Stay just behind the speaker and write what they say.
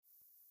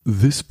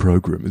This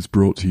program is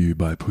brought to you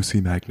by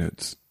Pussy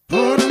Magnets.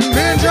 Put a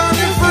midge on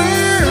your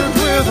friend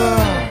with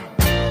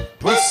a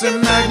pussy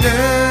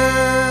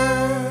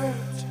magnet.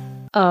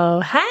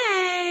 Oh,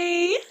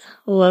 hey!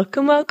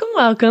 Welcome, welcome,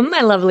 welcome,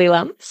 my lovely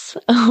lumps.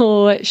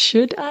 Or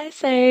should I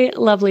say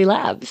lovely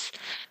labs?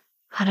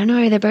 I don't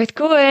know, they're both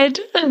good.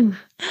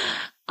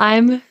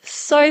 I'm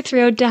so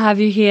thrilled to have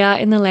you here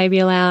in the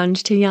Labia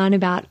Lounge to yarn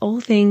about all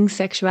things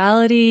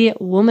sexuality,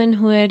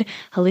 womanhood,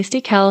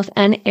 holistic health,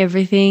 and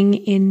everything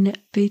in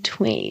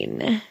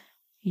between.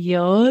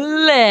 Your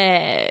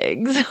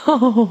legs.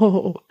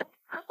 Oh,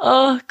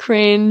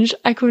 cringe.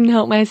 I couldn't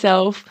help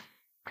myself.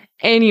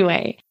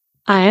 Anyway,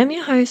 I am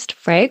your host,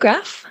 Freya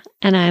Graff,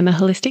 and I am a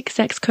holistic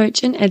sex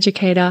coach and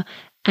educator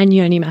and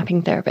yoni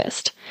mapping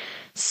therapist.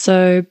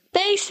 So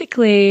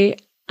basically,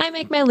 I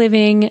make my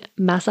living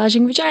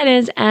massaging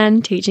vaginas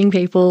and teaching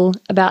people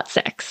about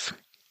sex.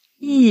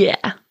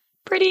 Yeah,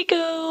 pretty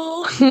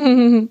cool.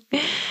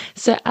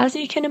 So as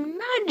you can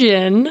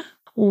imagine,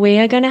 we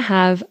are going to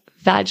have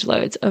vag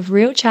loads of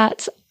real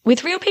chats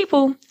with real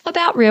people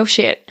about real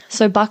shit.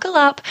 So buckle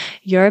up,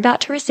 you're about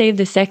to receive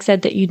the sex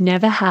ed that you'd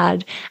never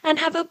had and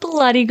have a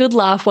bloody good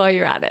laugh while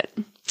you're at it.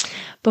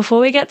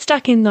 Before we get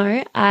stuck in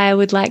though, I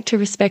would like to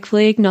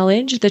respectfully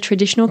acknowledge the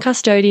traditional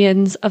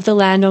custodians of the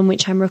land on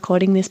which I'm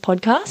recording this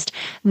podcast,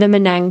 the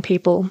Menang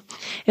people.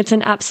 It's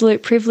an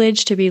absolute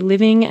privilege to be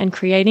living and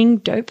creating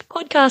dope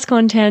podcast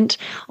content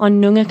on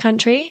Noongar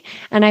country,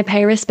 and I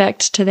pay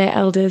respect to their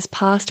elders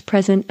past,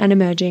 present and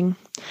emerging.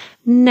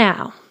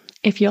 Now,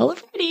 if y'all are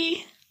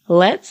ready,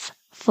 let's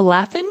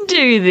flap and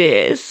do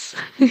this.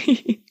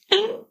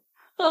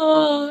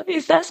 Oh,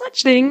 is there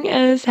such thing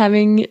as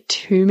having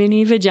too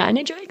many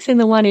vagina jokes in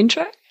the one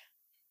intro?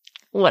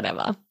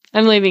 Whatever.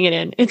 I'm leaving it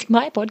in. It's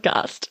my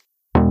podcast.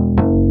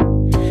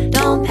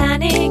 Don't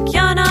panic,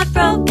 you're not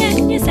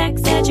broken. Your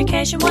sex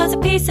education was a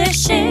piece of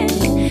shit.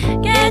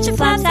 Get your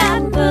flaps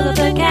out and pull up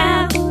a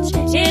couch.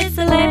 It's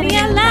the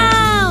Labia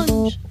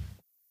Lounge.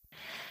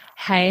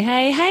 Hey,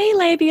 hey, hey,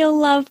 labial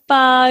love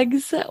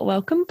bugs.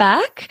 Welcome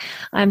back.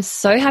 I'm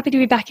so happy to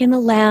be back in the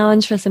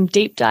lounge for some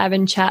deep dive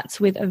and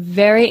chats with a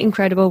very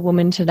incredible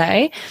woman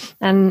today.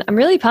 And I'm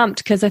really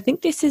pumped because I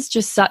think this is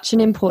just such an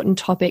important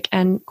topic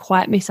and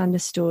quite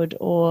misunderstood,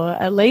 or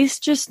at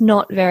least just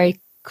not very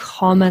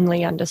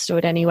commonly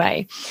understood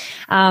anyway.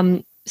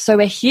 So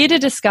we're here to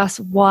discuss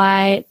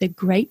why the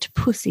great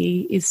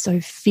pussy is so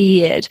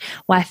feared,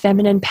 why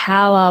feminine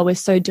power was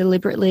so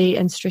deliberately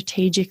and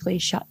strategically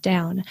shut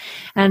down,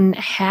 and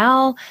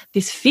how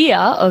this fear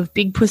of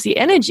big pussy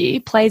energy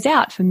plays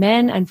out for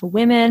men and for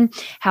women,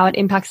 how it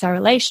impacts our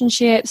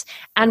relationships,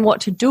 and what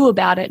to do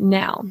about it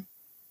now.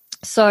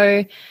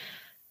 So,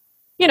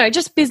 you know,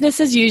 just business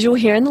as usual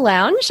here in the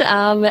lounge.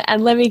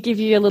 And let me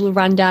give you a little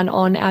rundown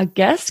on our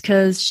guest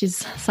because she's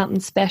something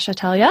special, I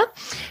tell ya.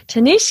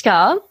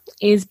 Tanishka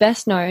is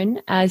best known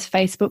as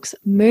Facebook's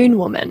Moon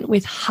Woman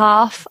with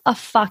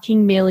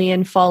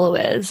 500,000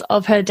 followers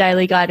of her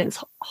daily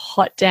guidance.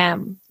 Hot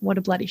damn, what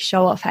a bloody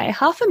show off, hey?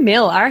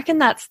 500,000, I reckon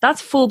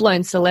that's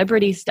full-blown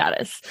celebrity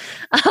status.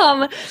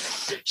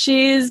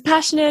 She's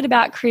passionate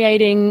about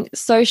creating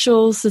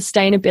social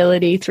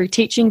sustainability through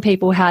teaching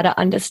people how to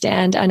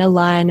understand and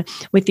align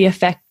with the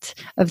effect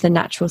of the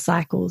natural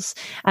cycles.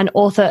 An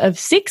author of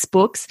 6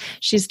 books,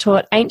 she's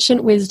taught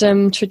ancient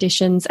wisdom,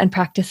 traditions and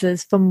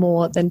practices for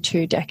more than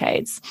 2 decades.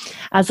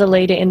 As a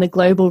leader in the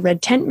global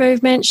Red Tent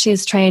movement, she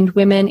has trained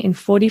women in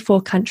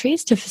 44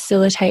 countries to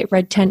facilitate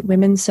Red Tent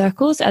women's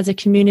circles as a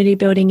community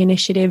building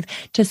initiative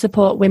to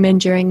support women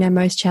during their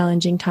most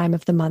challenging time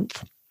of the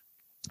month.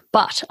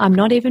 But I'm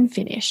not even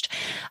finished.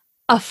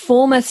 A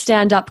former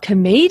stand-up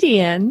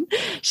comedian,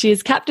 she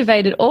has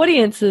captivated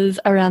audiences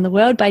around the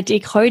world by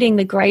decoding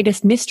the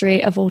greatest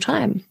mystery of all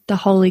time, the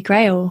Holy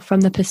Grail, from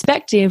the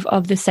perspective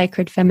of the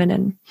sacred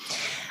feminine.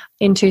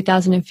 In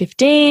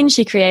 2015,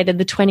 she created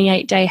the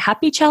 28-Day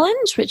Happy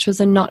Challenge, which was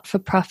a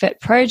not-for-profit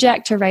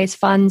project to raise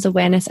funds,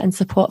 awareness and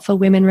support for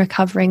women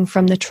recovering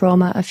from the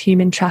trauma of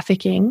human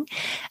trafficking.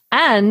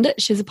 And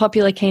she's a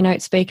popular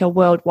keynote speaker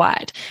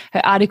worldwide.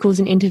 Her articles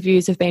and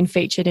interviews have been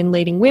featured in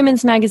leading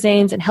women's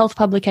magazines and health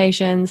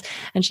publications.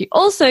 And she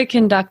also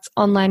conducts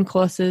online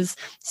courses,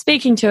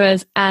 speaking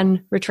tours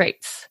and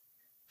retreats.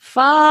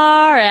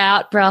 Far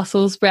out,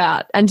 Brussels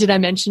sprout. And did I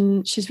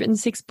mention she's written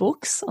 6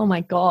 books? Oh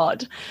my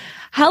God.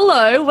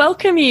 Hello,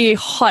 welcome you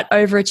hot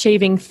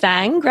overachieving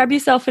thang. Grab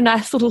yourself a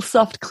nice little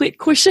soft clit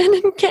cushion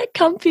and get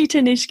comfy,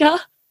 Tanishka.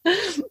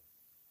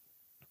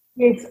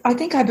 Yes, I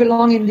think I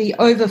belong in the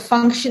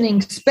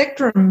over-functioning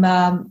spectrum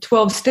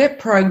 12-step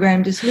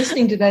program, just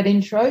listening to that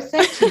intro.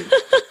 Thank you.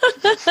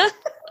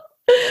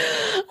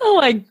 Oh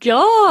my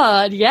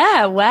God.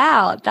 Yeah.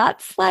 Wow.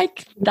 That's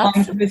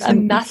a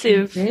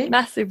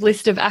massive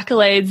list of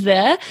accolades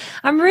there.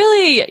 I'm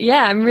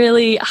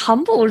really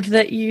humbled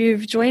that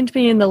you've joined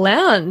me in the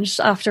lounge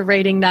after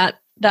reading that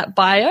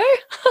bio.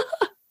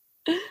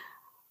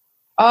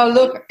 Oh,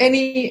 look,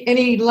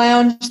 any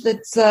lounge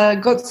that's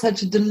got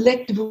such a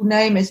delectable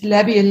name as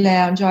Labia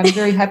Lounge, I'm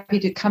very happy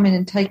to come in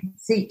and take a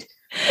seat.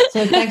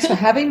 So thanks for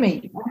having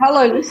me.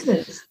 Hello,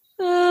 listeners.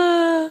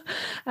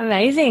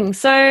 Amazing.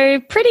 So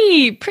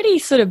pretty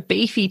sort of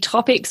beefy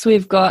topics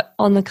we've got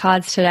on the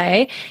cards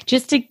today.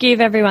 Just to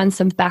give everyone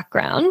some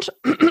background.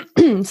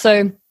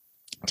 So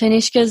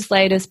Tanishka's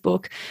latest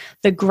book,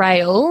 The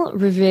Grail,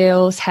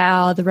 reveals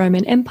how the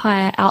Roman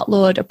Empire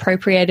outlawed,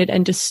 appropriated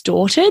and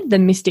distorted the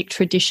mystic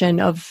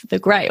tradition of the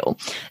Grail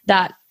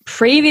that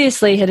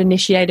previously had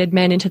initiated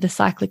men into the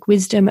cyclic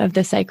wisdom of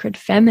the sacred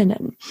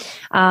feminine.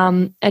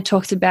 It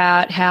talks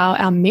about how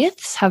our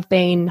myths have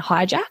been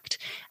hijacked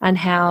and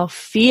how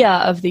fear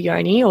of the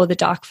yoni or the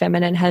dark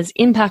feminine has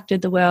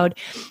impacted the world.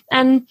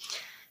 And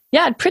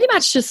yeah, I'd pretty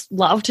much just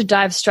love to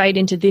dive straight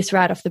into this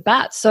right off the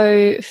bat.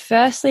 So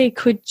firstly,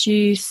 could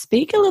you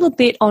speak a little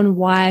bit on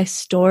why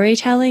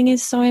storytelling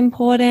is so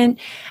important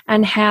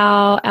and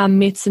how our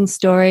myths and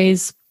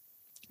stories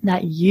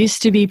that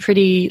used to be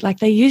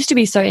they used to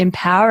be so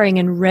empowering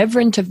and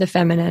reverent of the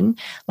feminine,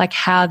 like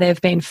how they've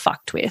been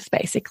fucked with,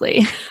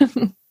 basically.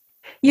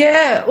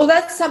 Yeah, well,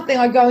 that's something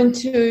I go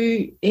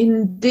into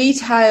in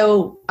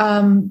detail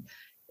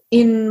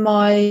in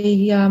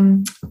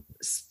my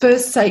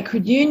first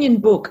Sacred Union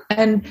book,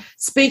 and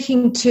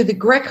speaking to the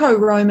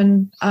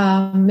Greco-Roman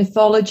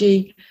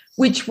mythology,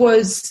 which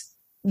was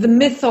the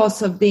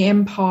mythos of the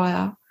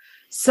empire.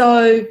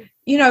 So,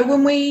 you know,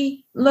 when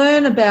we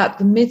learn about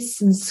the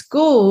myths in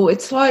school,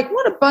 it's like,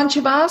 what a bunch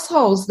of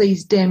assholes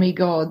these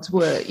demigods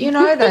were. You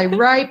know, they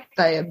raped,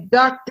 they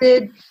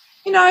abducted,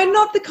 you know,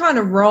 not the kind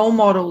of role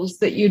models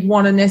that you'd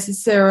want to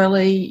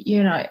necessarily,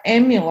 you know,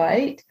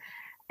 emulate.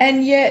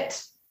 And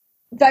yet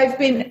they've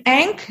been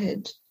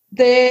anchored.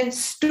 Their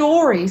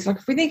stories, like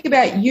if we think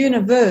about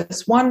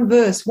universe,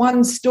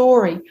 one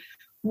story,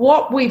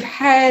 what we've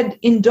had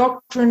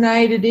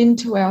indoctrinated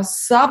into our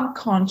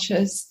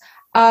subconscious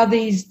are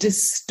these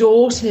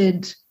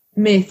distorted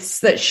myths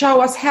that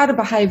show us how to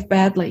behave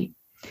badly,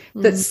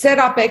 that set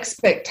up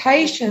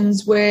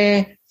expectations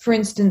where, for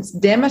instance,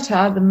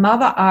 Demeter, the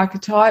mother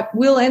archetype,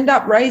 will end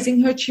up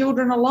raising her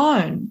children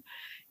alone,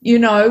 you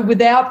know,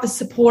 without the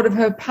support of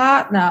her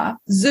partner,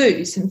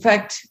 Zeus. In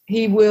fact,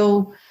 he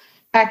will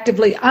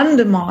actively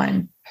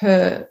undermine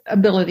her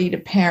ability to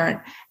parent.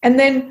 And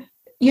then,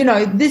 you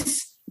know,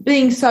 this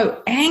being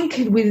so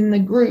anchored within the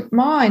group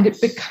mind,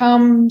 it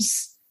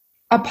becomes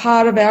a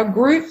part of our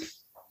group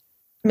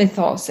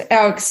mythos,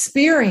 our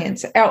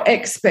experience, our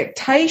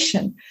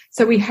expectation.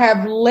 So we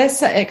have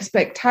lesser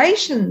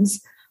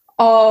expectations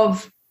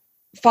of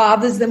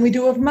fathers than we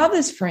do of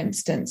mothers, for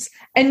instance.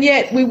 And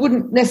yet we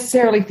wouldn't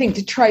necessarily think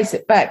to trace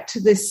it back to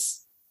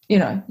this, you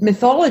know,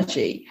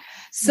 mythology.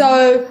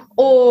 So,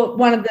 or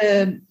one of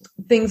the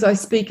things I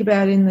speak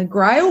about in the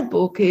Grail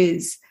book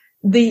is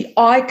the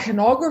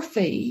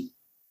iconography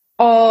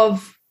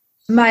of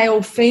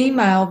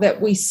male-female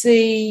that we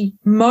see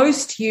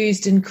most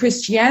used in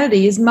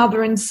Christianity is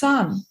mother and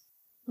son,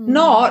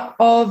 not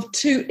of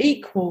two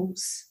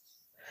equals.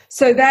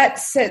 So that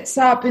sets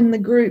up in the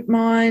group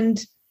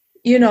mind,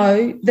 you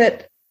know,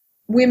 that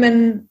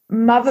women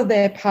mother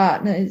their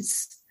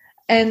partners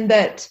and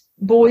that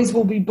boys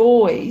will be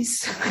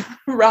boys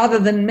rather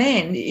than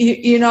men,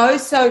 you know.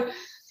 So,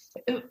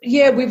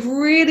 yeah, we've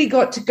really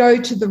got to go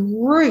to the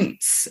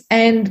roots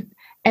and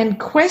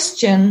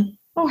question,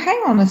 oh,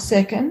 hang on a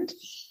second,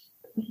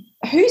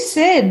 who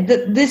said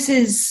that this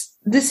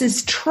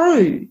is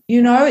true?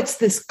 You know, it's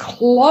this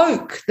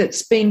cloak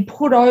that's been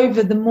put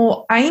over the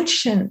more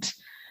ancient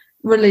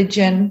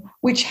religion,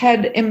 which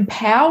had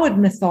empowered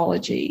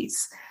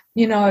mythologies,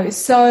 you know.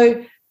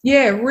 So,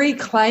 yeah,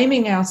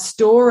 reclaiming our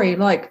story,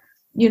 like,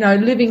 you know,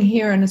 living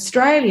here in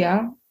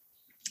Australia,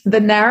 the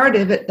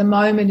narrative at the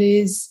moment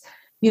is,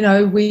 you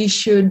know, we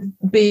should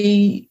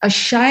be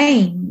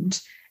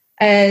ashamed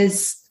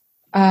as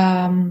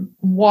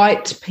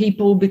white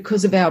people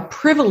because of our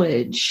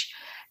privilege.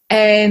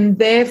 And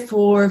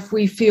therefore, if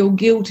we feel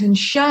guilt and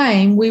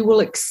shame, we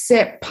will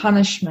accept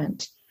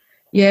punishment.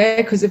 Yeah,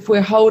 because if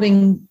we're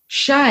holding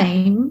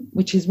shame,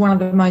 which is one of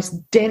the most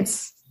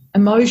dense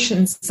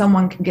emotions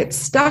someone can get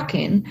stuck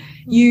in,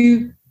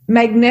 you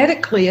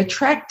magnetically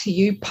attract to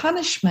you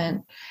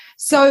punishment.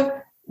 So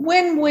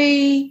when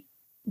we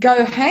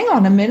go, hang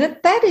on a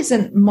minute, that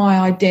isn't my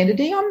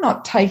identity, I'm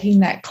not taking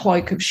that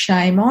cloak of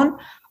shame on,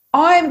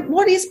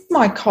 what is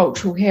my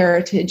cultural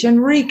heritage, and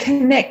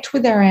reconnect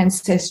with our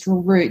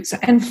ancestral roots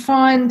and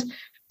find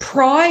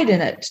pride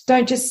in it.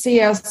 Don't just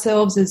see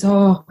ourselves as,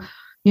 oh,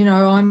 you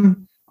know,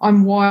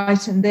 I'm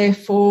white and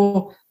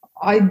therefore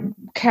I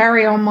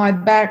carry on my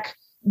back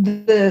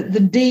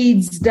the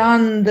deeds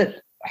done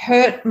that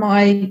hurt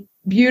my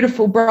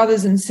beautiful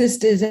brothers and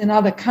sisters in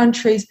other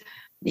countries.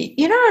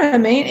 You know what I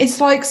mean? It's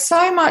like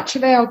so much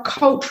of our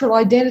cultural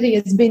identity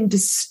has been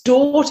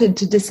distorted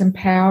to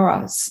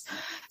disempower us.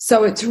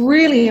 So it's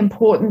really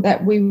important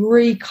that we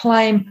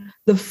reclaim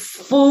the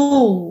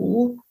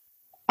full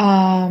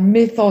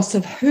mythos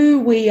of who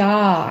we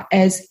are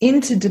as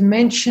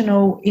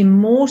interdimensional,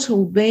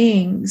 immortal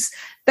beings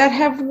that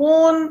have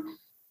worn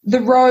the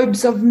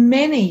robes of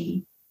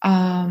many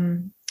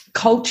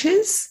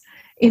cultures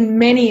in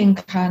many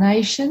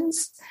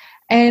incarnations,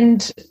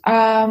 and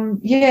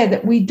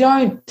that we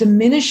don't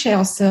diminish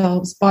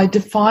ourselves by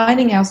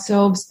defining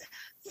ourselves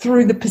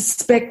through the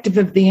perspective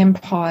of the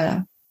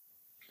empire.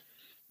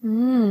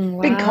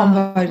 Wow. Big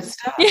convo to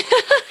start.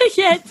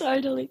 Yeah,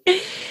 totally.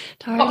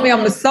 Got me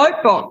on the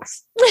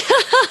soapbox.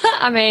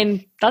 I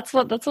mean, that's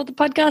what the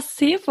podcast's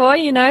here for,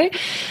 you know.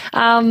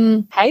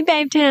 Hey,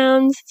 Babe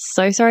Towns.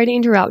 So sorry to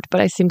interrupt, but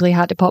I simply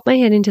had to pop my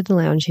head into the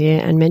lounge here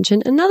and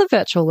mention another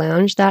virtual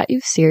lounge that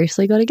you've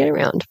seriously got to get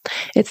around.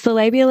 It's the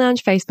Labia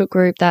Lounge Facebook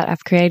group that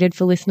I've created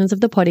for listeners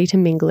of the potty to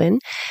mingle in,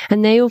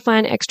 and there you'll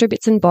find extra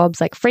bits and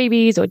bobs like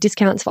freebies or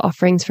discounts for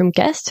offerings from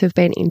guests who've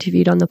been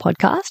interviewed on the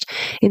podcast,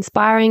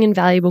 inspiring and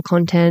valuable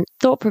content,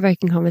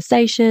 thought-provoking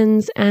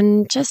conversations,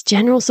 and just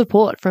general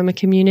support from a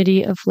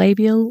community of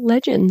labial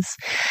legends.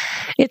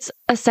 It's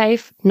a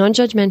safe,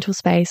 non-judgmental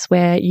space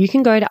where you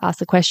can go to ask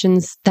the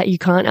questions that you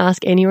can't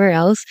ask anywhere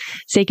else,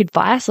 seek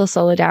advice or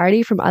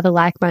solidarity from other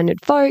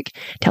like-minded folk,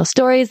 tell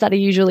stories that are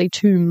usually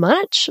too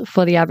much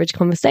for the average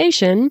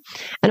conversation,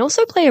 and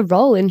also play a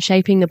role in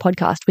shaping the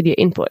podcast with your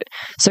input.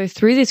 So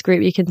through this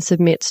group, you can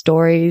submit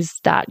stories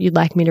that you'd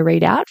like me to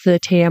read out for the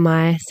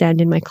TMI,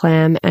 Sand in My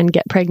Clam, and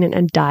Get Pregnant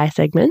and Die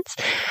segments.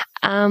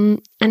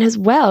 And as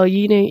well,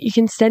 you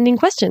can send in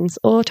questions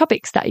or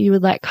topics that you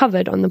would like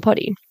covered on the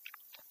potty.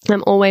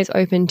 I'm always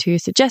open to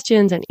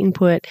suggestions and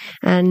input,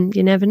 and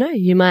you never know,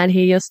 you might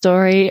hear your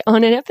story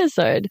on an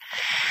episode.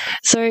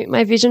 So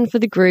my vision for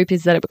the group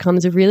is that it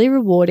becomes a really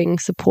rewarding,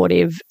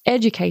 supportive,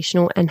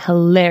 educational, and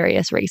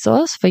hilarious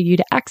resource for you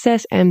to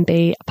access and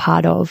be a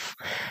part of.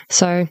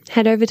 So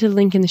head over to the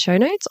link in the show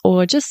notes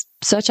or just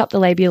search up the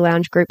Labia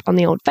Lounge group on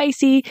the old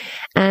Facey,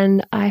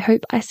 and I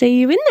hope I see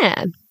you in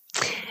there.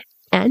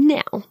 And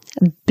now,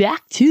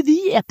 back to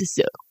the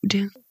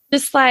episode.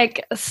 Just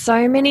like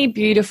so many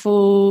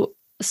beautiful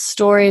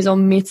stories or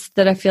myths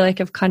that I feel like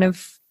have kind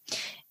of,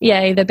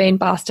 either been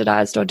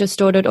bastardized or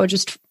distorted or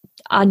just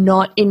are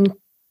not in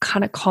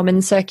kind of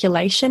common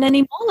circulation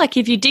anymore. Like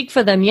if you dig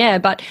for them,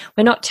 but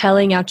we're not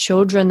telling our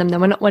children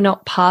them. We're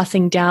not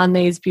passing down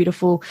these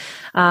beautiful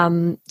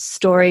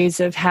stories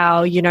of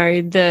how,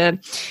 the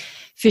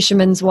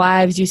fishermen's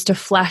wives used to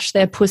flash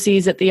their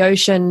pussies at the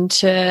ocean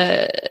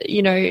to,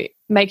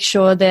 make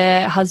sure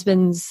their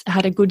husbands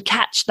had a good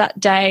catch that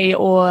day,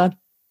 or,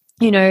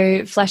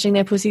 flashing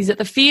their pussies at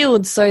the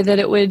fields so that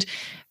it would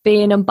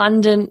be an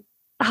abundant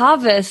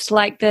harvest.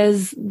 Like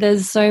there's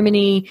so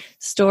many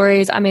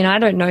stories. I mean, I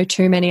don't know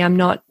too many. I'm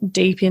not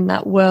deep in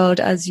that world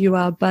as you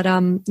are, but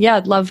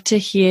I'd love to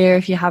hear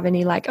if you have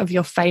any like of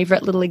your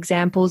favorite little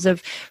examples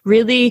of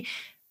really,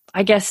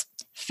 I guess,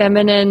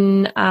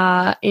 feminine,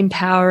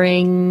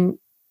 empowering,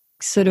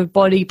 sort of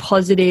body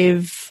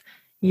positive,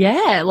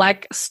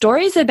 like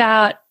stories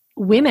about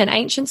women,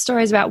 ancient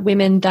stories about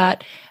women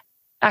that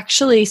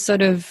actually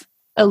sort of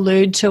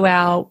allude to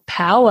our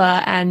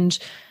power and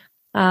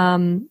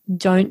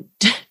don't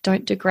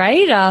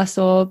degrade us.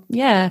 Or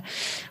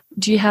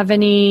do you have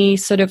any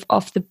sort of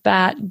off the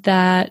bat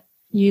that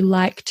you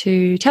like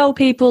to tell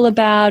people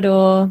about,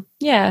 or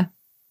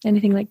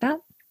anything like that?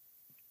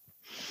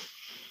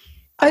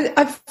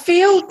 I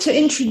feel to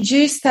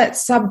introduce that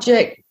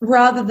subject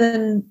rather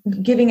than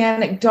giving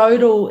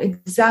anecdotal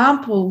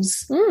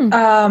examples,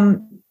 to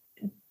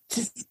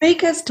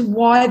speak as to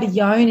why the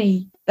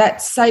yoni,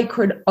 that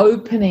sacred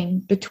opening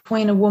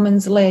between a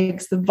woman's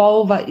legs, the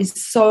vulva, is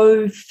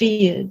so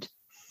feared.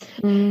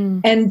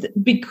 And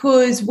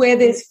because where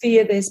there's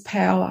fear, there's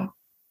power,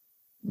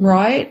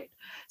 right?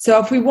 So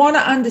if we want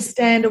to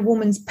understand a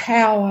woman's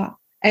power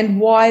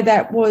and why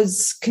that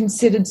was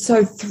considered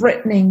so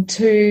threatening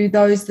to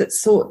those that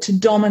sought to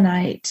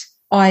dominate,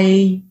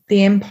 i.e.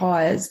 the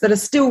empires that are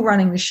still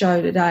running the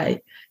show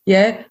today.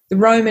 The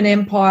Roman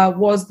Empire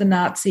was the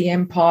Nazi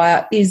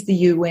Empire, is the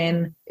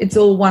UN. It's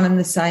all one and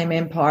the same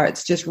empire.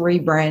 It's just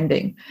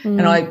rebranding.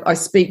 And I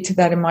speak to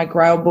that in my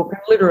Grail book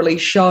and literally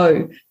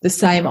show the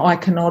same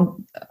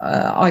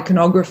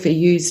iconography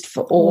used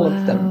for all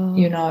of them,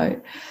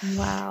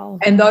 Wow.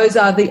 And those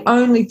are the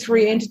only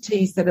three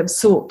entities that have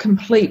sought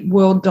complete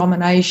world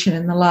domination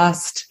in the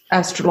last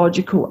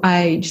astrological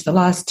age, the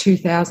last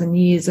 2,000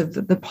 years of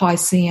the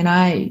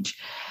Piscean age.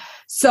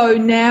 So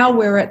now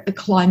we're at the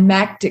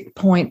climactic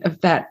point of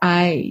that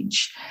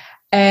age.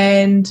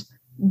 And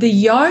the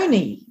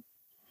yoni,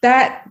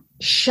 that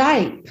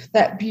shape,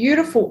 that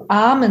beautiful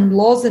almond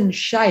lozenge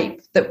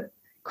shape that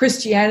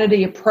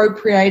Christianity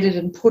appropriated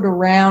and put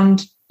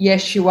around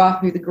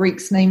Yeshua, who the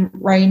Greeks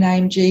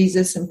renamed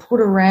Jesus, and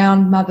put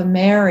around Mother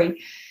Mary,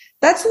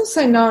 that's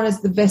also known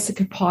as the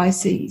Vesica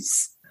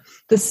Pisces,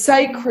 the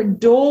sacred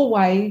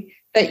doorway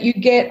that you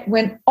get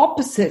when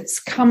opposites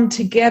come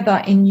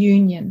together in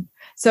union.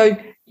 So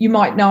you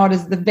might know it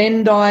as the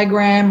Venn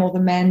diagram or the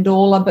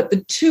mandala, but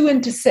the two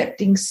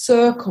intersecting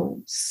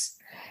circles.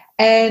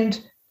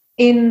 And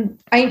in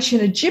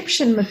ancient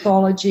Egyptian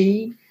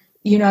mythology,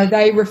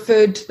 they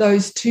referred to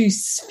those two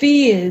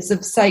spheres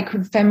of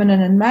sacred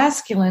feminine and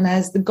masculine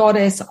as the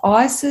goddess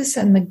Isis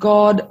and the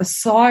god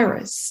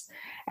Osiris.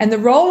 And the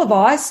role of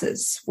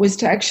Isis was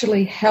to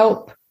actually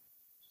help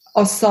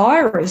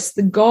Osiris,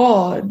 the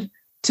god,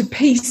 to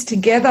piece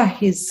together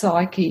his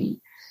psyche,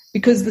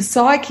 because the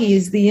psyche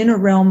is the inner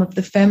realm of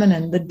the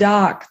feminine, the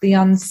dark, the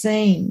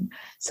unseen.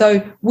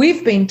 So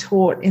we've been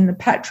taught in the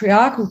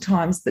patriarchal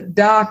times that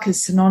dark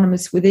is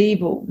synonymous with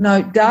evil.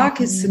 No, dark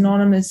is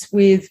synonymous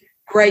with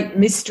great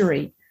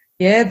mystery.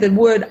 Yeah, the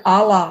word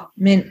Allah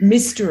meant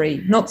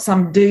mystery, not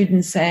some dude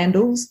in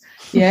sandals.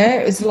 Yeah,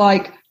 it's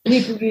like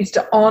people used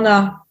to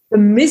honour the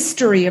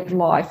mystery of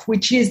life,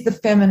 which is the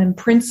feminine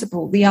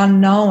principle, the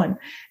unknown.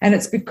 And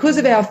it's because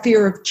of our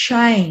fear of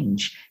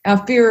change,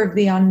 our fear of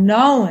the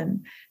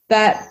unknown,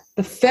 that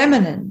the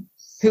feminine,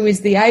 who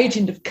is the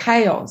agent of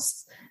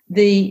chaos,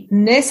 the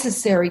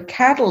necessary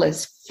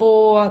catalyst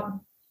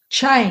for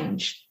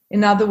change.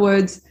 In other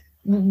words,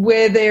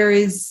 where there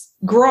is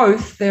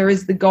growth, there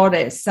is the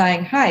goddess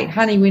saying, hey,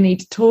 honey, we need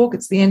to talk.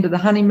 It's the end of the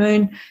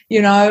honeymoon,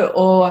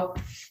 or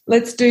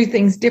let's do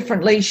things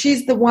differently.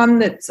 She's the one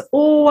that's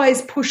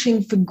always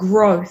pushing for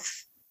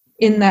growth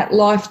in that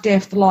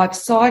life-death life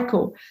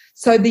cycle.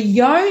 So the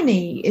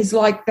yoni is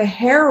like the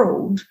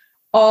herald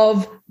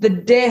of the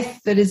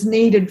death that is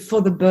needed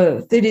for the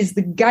birth. It is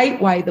the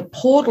gateway, the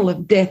portal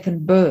of death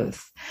and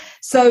birth.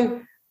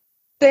 So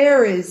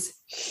there is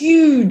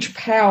huge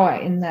power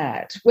in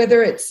that,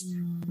 whether it's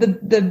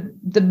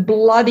the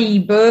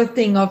bloody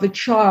birthing of a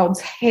child's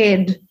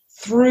head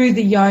through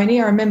the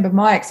yoni. I remember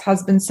my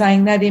ex-husband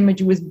saying that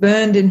image was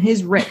burned in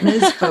his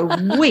retinas for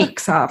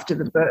weeks after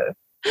the birth.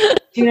 Do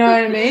you know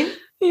what I mean?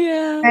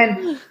 Yeah.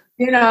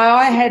 And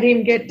I had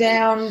him get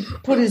down,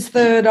 put his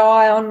third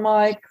eye on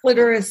my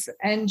clitoris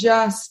and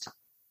just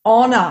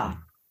honour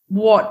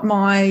what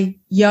my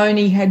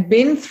yoni had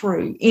been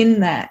through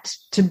in that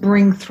to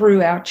bring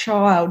through our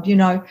child,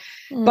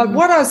 But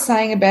what I was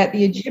saying about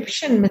the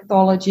Egyptian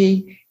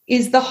mythology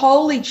is the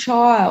holy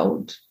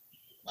child,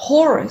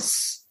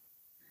 Horus,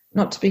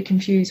 not to be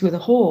confused with a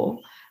whore,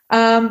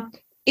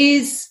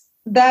 is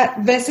that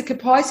Vesica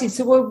Pisces.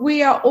 So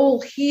we are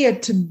all here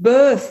to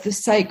birth the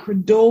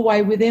sacred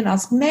doorway within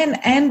us, men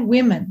and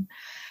women.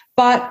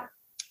 But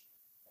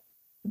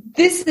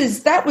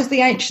that was the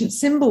ancient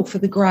symbol for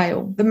the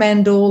Grail, the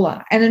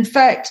mandala. And in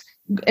fact,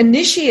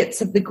 initiates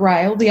of the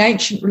Grail, the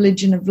ancient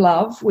religion of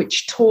love,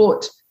 which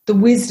taught the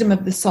wisdom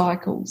of the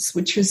cycles,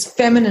 which was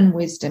feminine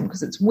wisdom,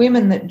 because it's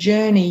women that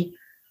journey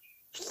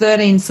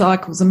 13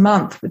 cycles a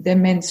month with their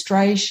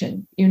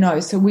menstruation,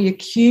 so we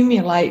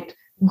accumulate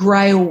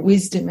Grail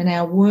wisdom in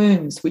our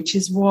wombs, which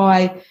is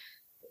why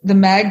the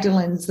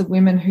Magdalens, the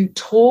women who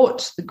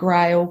taught the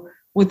Grail,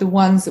 were the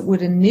ones that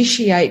would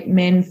initiate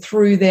men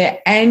through their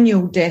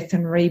annual death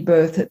and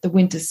rebirth at the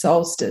winter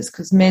solstice,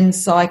 because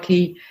men's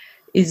psyche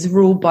is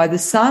ruled by the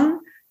sun,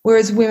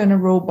 whereas women are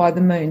ruled by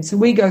the moon. So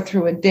we go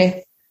through a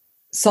death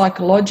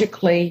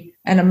psychologically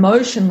and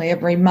emotionally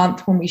every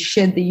month when we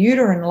shed the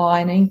uterine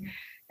lining,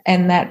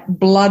 and that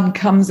blood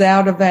comes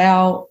out of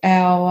our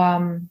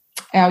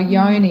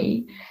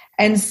yoni.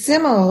 And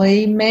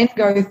similarly, men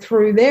go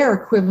through their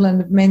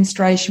equivalent of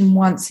menstruation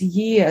once a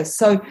year.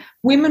 So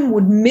women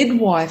would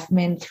midwife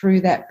men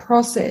through that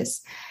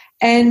process,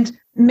 and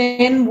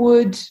men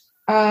would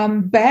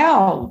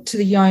bow to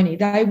the yoni.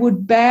 They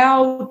would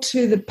bow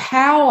to the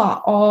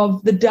power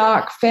of the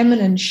dark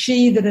feminine,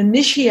 she that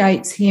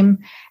initiates him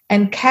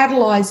and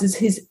catalyzes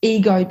his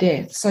ego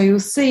death. So you'll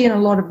see in a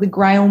lot of the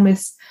Grail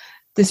myths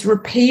this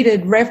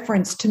repeated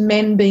reference to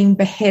men being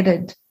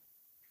beheaded,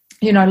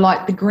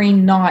 like the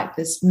Green Knight,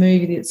 this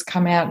movie that's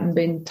come out and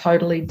been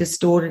totally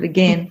distorted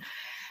again.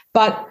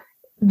 But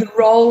the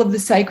role of the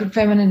sacred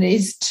feminine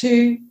is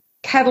to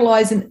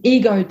catalyze an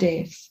ego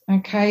death,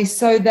 okay,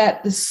 so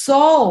that the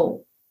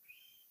soul,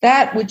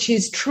 that which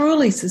is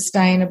truly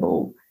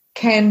sustainable,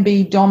 can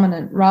be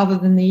dominant rather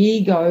than the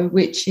ego,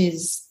 which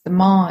is the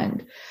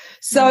mind.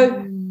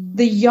 So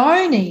the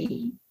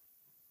yoni,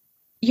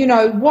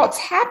 what's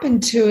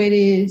happened to it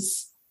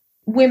is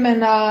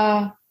women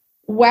are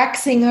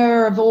waxing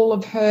her of all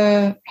of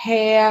her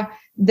hair.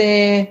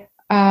 They're,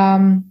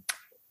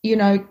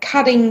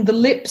 cutting the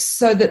lips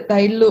so that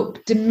they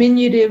look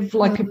diminutive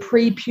like a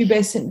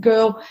prepubescent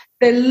girl.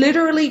 They're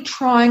literally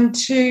trying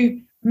to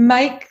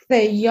make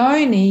their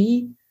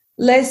yoni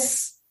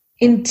less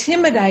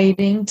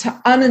intimidating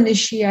to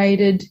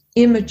uninitiated,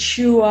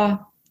 immature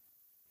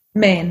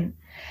men,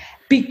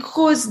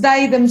 because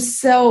they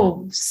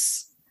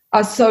themselves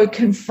are so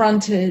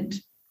confronted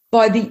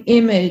by the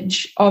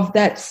image of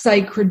that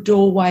sacred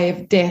doorway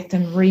of death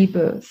and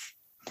rebirth.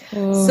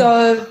 Oh.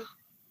 So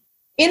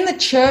in the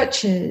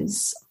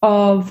churches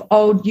of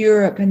old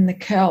Europe and the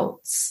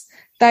Celts,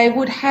 they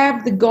would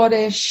have the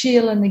goddess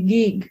Sheila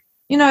Nagig.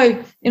 In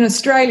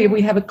Australia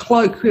we have a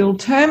colloquial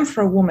term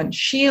for a woman,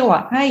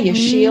 Sheila. Hey, you're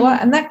Sheila.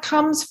 And that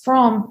comes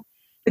from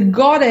the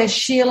goddess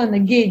Sheila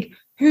Nagig,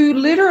 who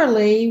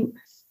literally,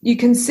 you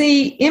can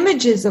see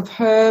images of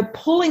her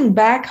pulling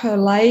back her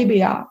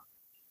labia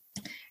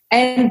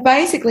and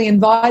basically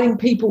inviting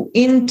people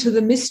into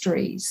the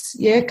mysteries.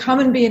 Yeah, come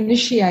and be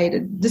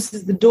initiated. This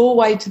is the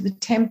doorway to the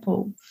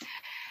temple.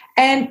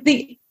 And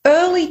the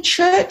early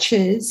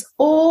churches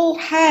all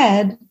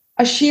had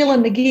a Sheila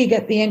Nagig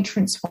at the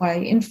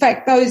entranceway. In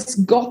fact, those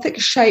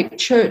Gothic-shaped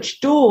church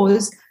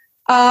doors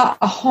are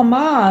a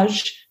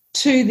homage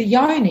to the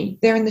yoni.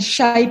 They're in the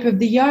shape of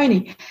the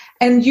yoni.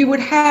 And you would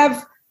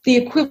have the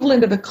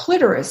equivalent of a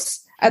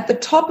clitoris at the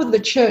top of the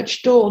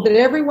church door that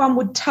everyone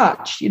would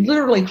touch. You'd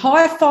literally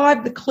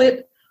high-five the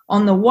clit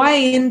on the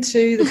way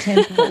into the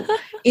temple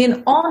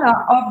in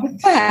honour of the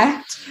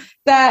fact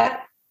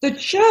that the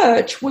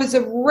church was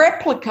a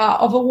replica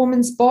of a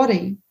woman's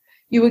body.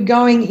 You were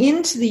going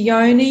into the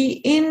yoni,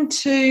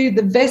 into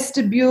the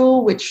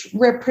vestibule, which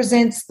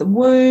represents the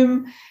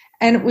womb,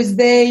 and it was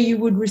there you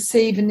would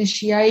receive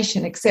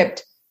initiation,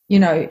 except, you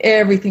know,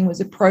 everything was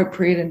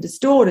appropriate and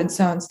distorted.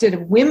 So instead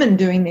of women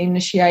doing the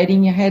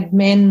initiating, you had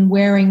men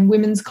wearing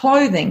women's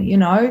clothing, you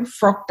know,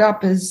 frocked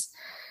up as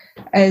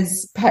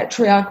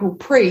patriarchal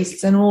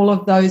priests, and all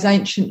of those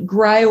ancient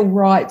Grail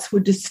rites were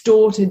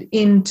distorted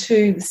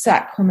into the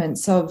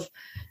sacraments of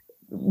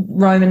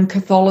Roman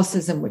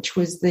Catholicism, which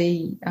was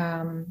the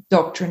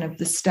doctrine of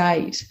the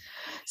state,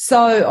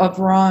 so of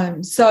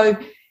Rome. So,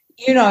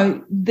 you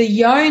know, the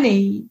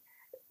yoni,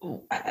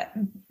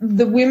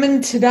 the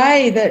women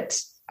today that,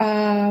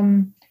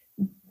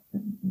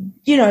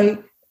 you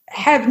know,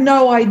 have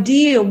no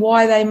idea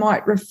why they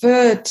might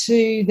refer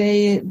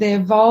to their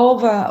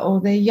vulva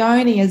or their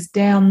yoni as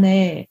down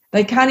there.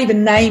 They can't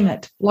even name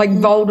it, like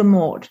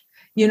Voldemort.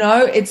 You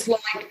know, it's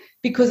like,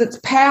 because its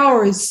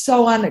power is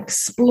so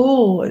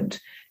unexplored,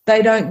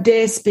 they don't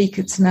dare speak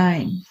its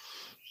name.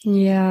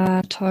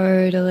 Yeah,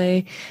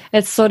 totally.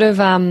 It's sort of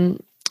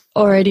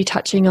already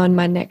touching on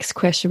my next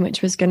question,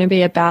 which was going to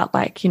be about,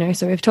 like, you know,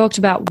 so we've talked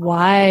about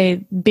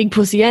why big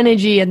pussy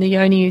energy and the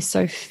yoni is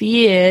so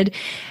feared,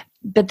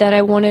 but that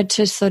I wanted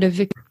to sort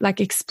of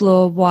like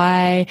explore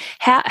why,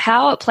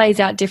 how it plays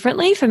out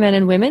differently for men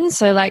and women.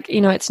 So, like, you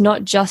know, it's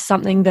not just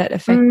something that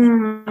affects,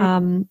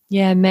 men.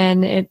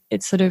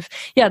 It's sort of,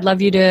 I'd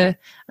love you to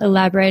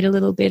elaborate a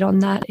little bit on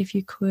that if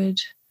you could.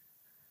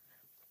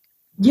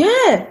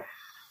 Yeah.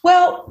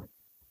 Well,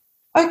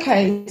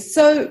 okay.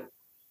 So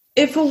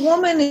if a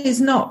woman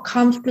is not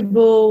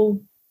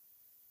comfortable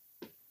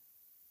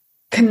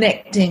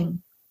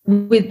connecting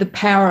with the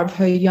power of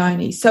her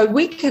yoni, so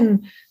we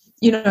can,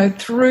 you know,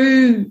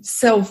 through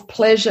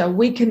self-pleasure,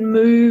 we can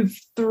move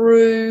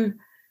through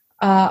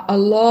a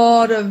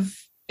lot of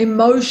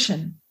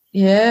emotion,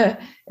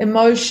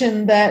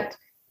 emotion that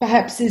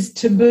perhaps is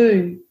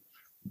taboo,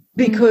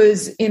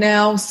 because in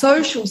our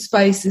social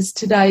spaces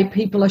today,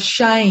 people are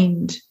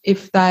shamed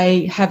if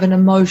they have an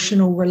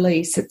emotional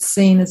release. It's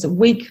seen as a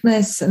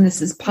weakness, and this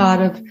is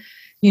part of,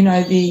 you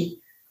know, the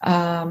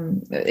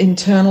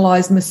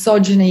internalized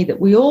misogyny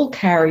that we all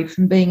carry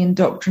from being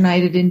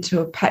indoctrinated into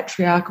a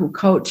patriarchal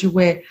culture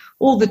where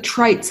all the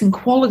traits and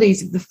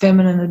qualities of the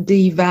feminine are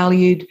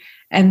devalued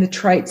and the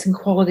traits and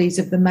qualities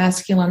of the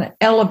masculine are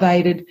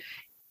elevated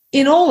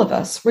in all of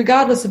us,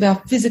 regardless of our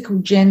physical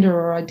gender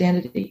or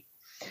identity.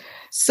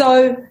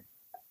 So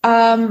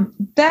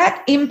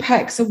that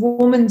impacts a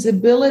woman's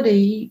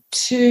ability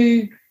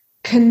to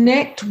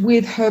connect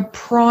with her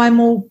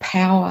primal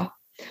power.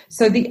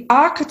 So the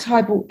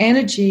archetypal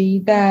energy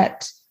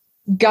that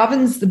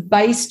governs the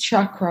base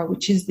chakra,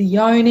 which is the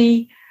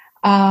yoni,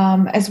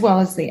 as well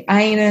as the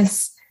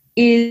anus,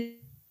 is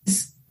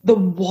the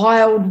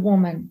wild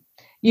woman.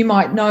 You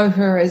might know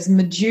her as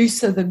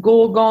Medusa the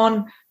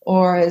Gorgon,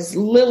 or as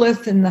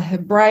Lilith in the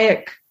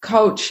Hebraic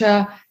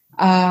culture,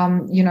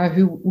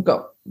 who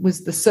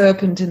was the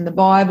serpent in the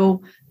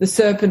Bible, the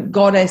serpent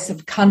goddess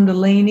of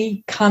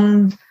Kundalini,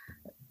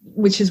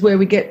 which is where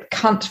we get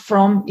cunt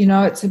from. You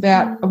know, it's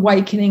about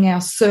awakening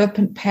our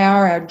serpent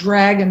power, our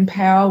dragon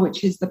power,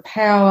 which is the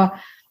power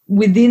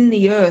within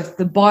the earth,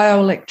 the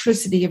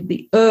bioelectricity of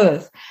the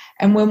earth.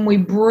 And when we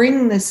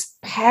bring this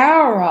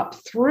power up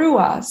through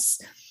us,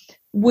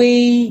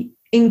 we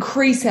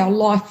increase our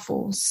life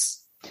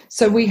force.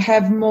 So we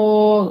have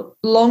more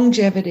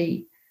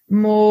longevity,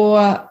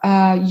 more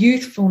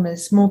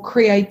youthfulness, more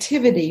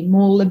creativity,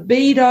 more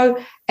libido,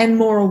 and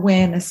more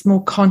awareness,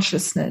 more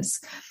consciousness.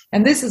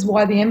 And this is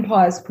why the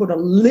empire's put a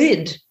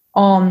lid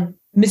on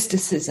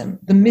mysticism,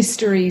 the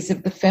mysteries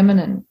of the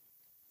feminine,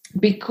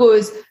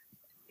 because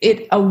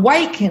it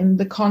awakened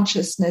the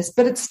consciousness,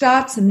 but it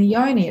starts in the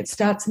yoni, it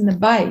starts in the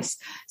base.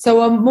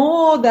 So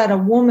more that a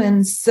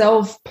woman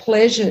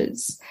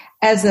self-pleasures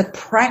as a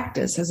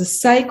practice, as a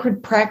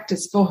sacred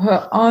practice for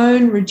her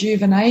own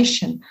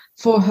rejuvenation,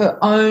 for her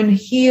own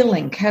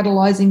healing,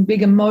 catalyzing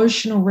big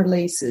emotional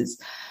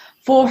releases,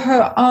 for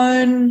her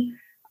own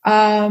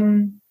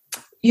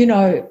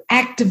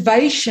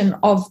activation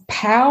of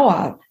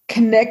power,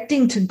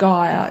 connecting to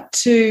Gaia,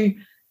 to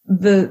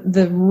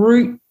the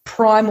root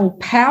primal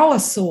power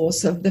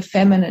source of the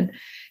feminine.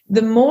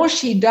 The more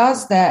she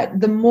does that,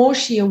 the more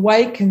she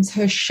awakens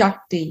her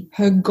Shakti,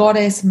 her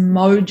goddess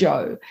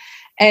mojo.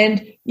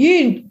 And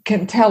you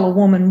can tell a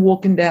woman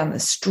walking down the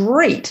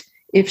street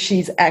if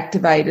she's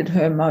activated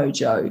her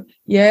mojo.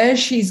 Yeah,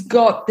 she's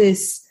got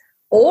this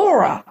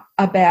aura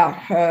about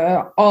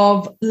her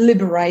of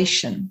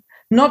liberation.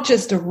 Not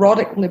just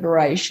erotic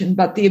liberation,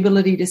 but the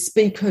ability to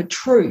speak her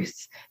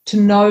truth,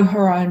 to know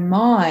her own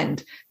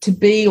mind, to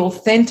be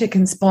authentic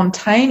and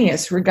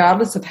spontaneous,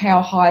 regardless of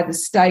how high the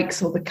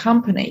stakes or the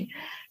company.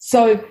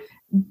 So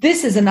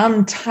this is an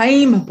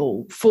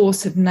untamable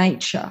force of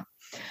nature.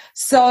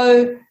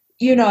 So,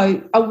 you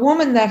know, a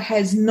woman that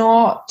has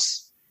not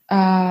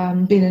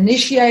been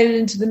initiated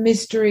into the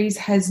mysteries,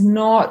 has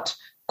not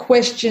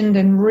questioned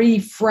and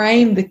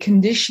reframed the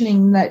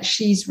conditioning that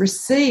she's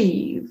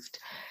received,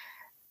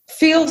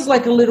 feels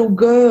like a little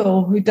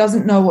girl who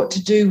doesn't know what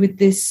to do with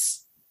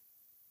this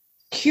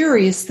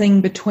curious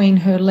thing between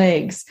her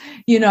legs,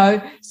 you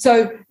know.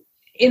 So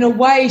in a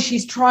way,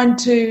 she's trying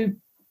to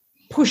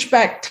push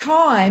back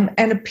time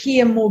and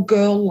appear more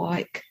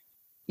girl-like,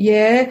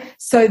 yeah,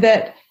 so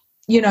that,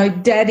 you know,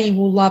 daddy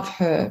will love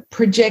her,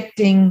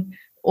 projecting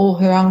all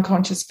her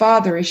unconscious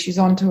father issues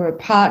onto her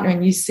partner.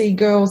 And you see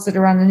girls that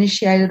are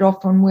uninitiated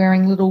often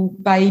wearing little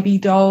baby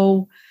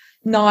doll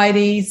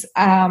nighties,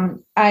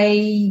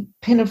 a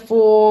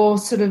pinafore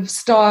sort of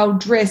style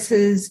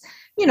dresses.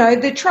 You know,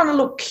 they're trying to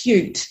look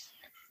cute.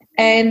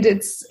 And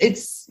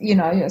it's you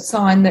know, a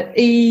sign that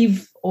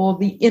Eve, or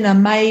the inner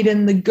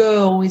maiden, the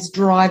girl, is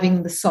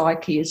driving the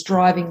psyche, is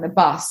driving the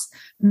bus,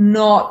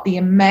 not the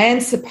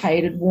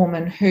emancipated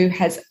woman who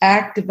has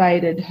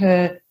activated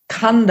her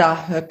kunda,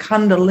 her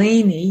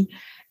kundalini,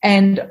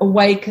 and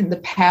awakened the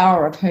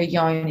power of her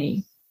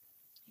yoni.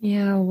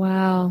 Yeah,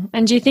 wow.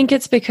 And do you think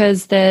it's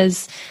because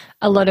there's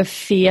a lot of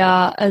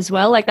fear as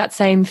well? Like that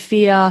same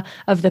fear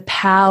of the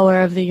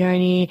power of the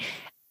yoni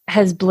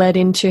has bled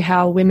into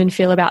how women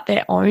feel about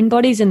their own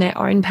bodies and their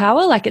own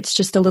power. Like it's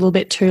just a little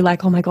bit too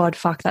like, oh my God,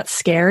 fuck, that's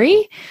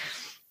scary.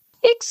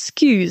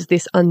 Excuse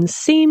this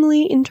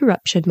unseemly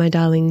interruption, my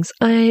darlings.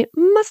 I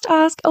must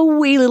ask a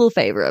wee little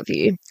favour of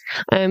you.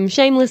 I'm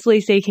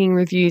shamelessly seeking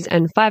reviews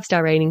and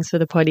 5-star ratings for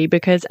the poddy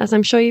because, as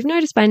I'm sure you've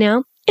noticed by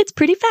now, it's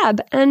pretty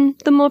fab, and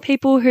the more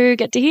people who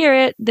get to hear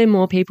it, the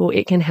more people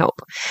it can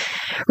help.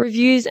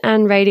 Reviews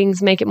and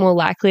ratings make it more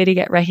likely to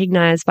get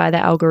recognised by the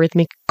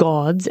algorithmic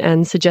gods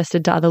and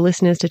suggested to other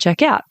listeners to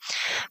check out.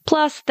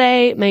 Plus,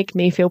 they make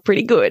me feel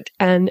pretty good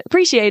and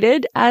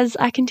appreciated as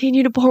I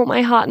continue to pour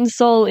my heart and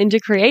soul into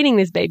creating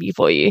this baby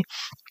for you.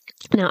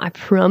 Now, I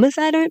promise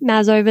I don't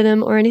mazz over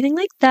them or anything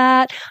like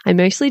that. I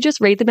mostly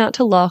just read them out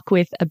to Locke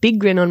with a big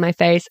grin on my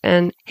face,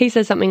 and he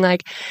says something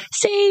like,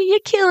 "See, you're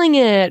killing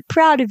it.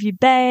 Proud of you,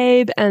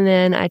 babe." And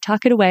then I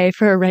tuck it away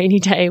for a rainy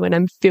day when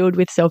I'm filled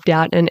with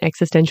self-doubt and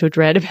existential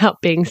dread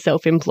about being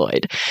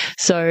self-employed.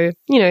 So,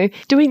 you know,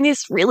 doing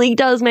this really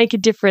does make a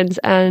difference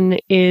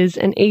and is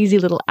an easy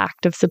little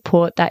act of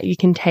support that you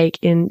can take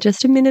in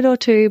just a minute or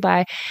two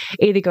by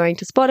either going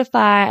to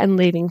Spotify and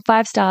leaving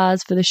 5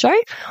 stars for the show,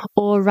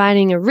 or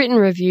writing a written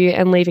review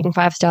and leaving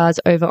 5 stars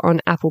over on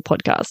Apple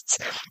Podcasts.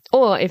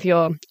 Or if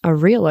you're a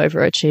real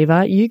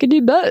overachiever, you could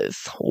do both.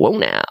 Whoa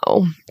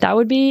now. That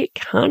would be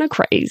kind of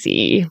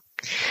crazy.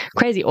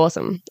 Crazy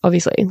awesome,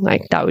 obviously.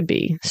 Like, that would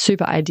be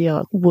super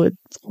ideal. Would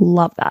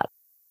love that.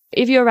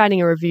 If you're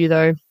writing a review,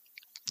 though,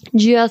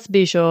 just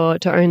be sure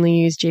to only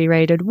use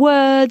G-rated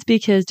words,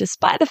 because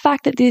despite the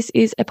fact that this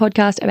is a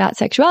podcast about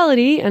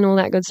sexuality and all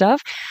that good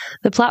stuff,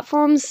 the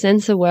platforms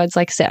censor words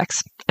like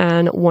sex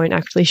and won't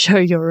actually show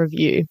your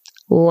review.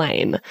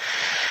 Lame.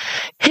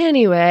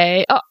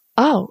 Anyway,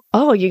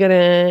 oh, you're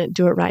gonna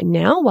do it right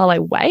now while I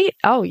wait?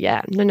 Oh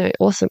yeah, no,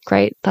 awesome,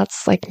 great.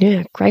 That's like,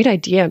 yeah, great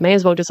idea. May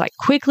as well just like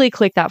quickly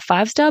click that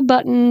 5-star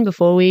button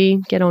before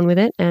we get on with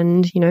it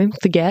and, you know,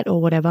 forget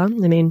or whatever.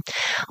 I mean,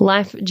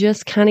 life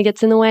just kind of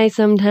gets in the way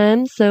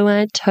sometimes, so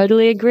I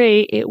totally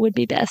agree. It would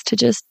be best to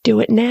just do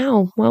it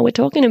now while we're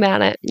talking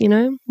about it, you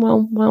know,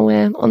 while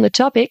we're on the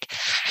topic.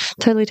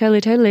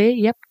 Totally.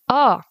 Yep.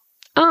 Oh,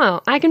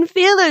 I can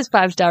feel those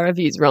 5-star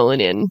reviews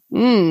rolling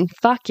in.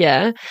 Fuck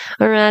yeah.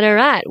 All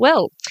right.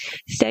 Well,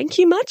 thank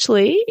you much,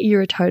 Lee.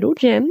 You're a total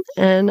gem,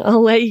 and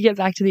I'll let you get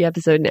back to the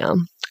episode now.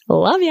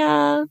 Love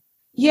ya.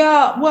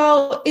 Yeah,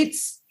 well,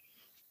 it's,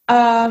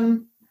 I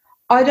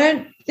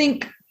don't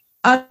think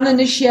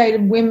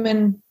uninitiated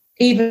women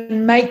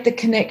even make the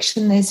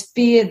connection. There's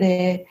fear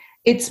there.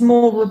 It's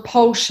more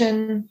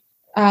repulsion.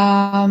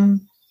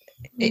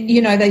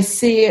 You know, they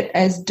see it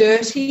as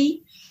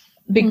dirty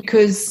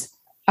because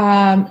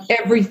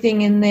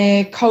everything in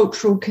their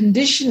cultural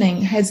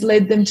conditioning has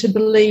led them to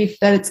believe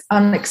that it's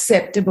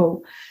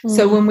unacceptable.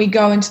 So when we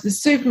go into the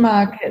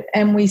supermarket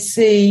and we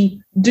see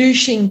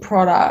douching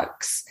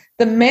products,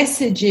 the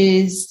message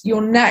is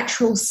your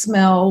natural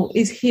smell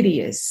is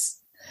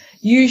hideous.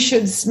 You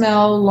should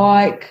smell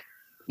like,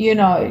 you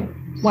know,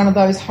 one of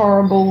those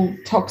horrible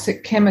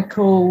toxic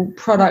chemical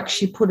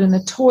products you put in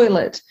a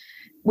toilet,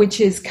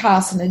 which is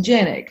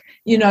carcinogenic.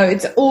 You know,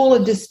 it's all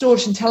a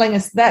distortion telling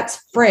us that's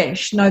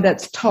fresh. No,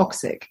 that's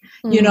toxic,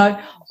 you know,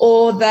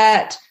 or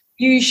that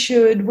you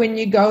should, when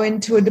you go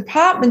into a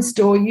department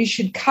store, you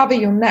should cover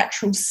your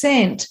natural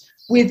scent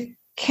with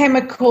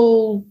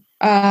chemical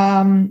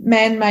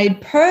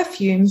man-made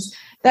perfumes.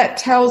 That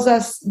tells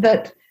us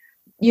that,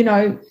 you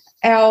know,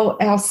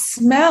 our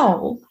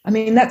smell, I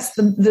mean, that's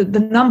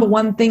the number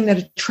one thing that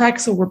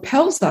attracts or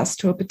repels us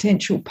to a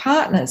potential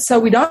partner. So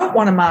we don't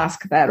want to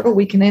mask that, or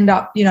we can end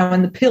up, you know,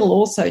 and the pill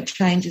also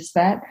changes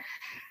that,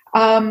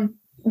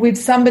 with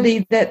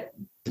somebody that,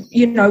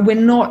 you know, we're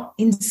not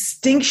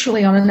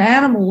instinctually on an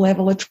animal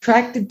level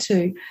attracted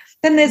to.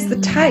 Then there's the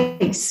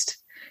taste.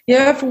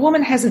 If a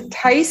woman hasn't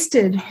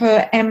tasted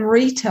her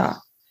amrita,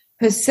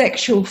 her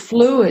sexual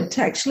fluid,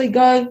 to actually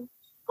go,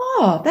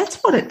 oh, that's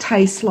what it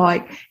tastes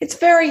like. It's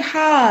very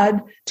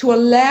hard to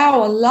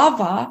allow a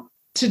lover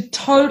to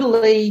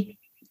totally,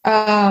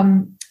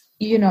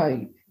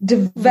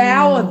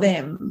 devour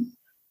them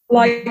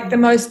like the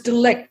most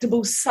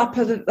delectable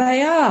supper that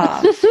they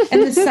are.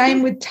 And the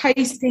same with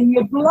tasting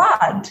your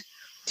blood.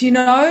 Do you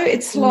know?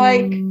 It's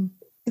like,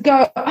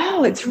 go,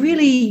 oh, it's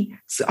really,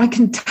 I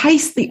can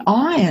taste the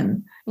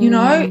iron,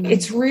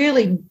 it's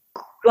really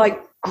like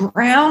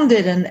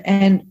grounded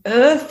and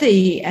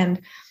earthy and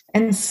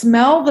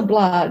smell the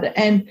blood.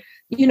 And,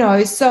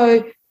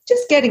 so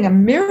just getting a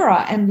mirror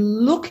and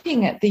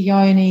looking at the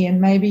yoni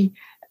and maybe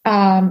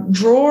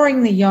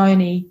drawing the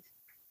yoni,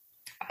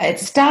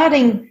 it's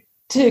starting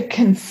to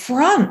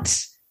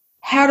confront,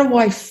 how do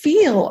I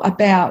feel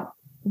about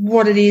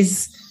what it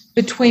is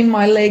between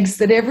my legs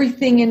that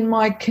everything in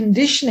my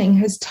conditioning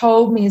has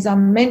told me is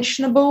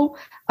unmentionable,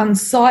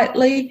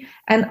 unsightly,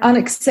 and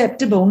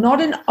unacceptable, not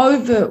in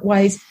overt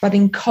ways, but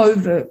in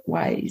covert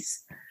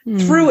ways,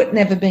 through it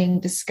never being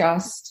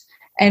discussed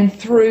and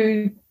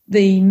through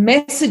the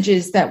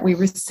messages that we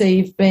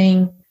receive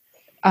being,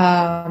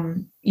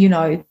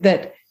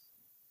 that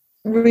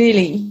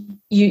really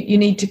you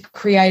need to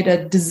create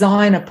a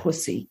designer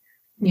pussy.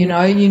 You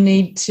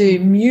need to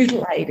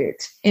mutilate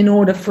it in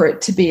order for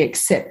it to be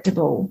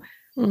acceptable.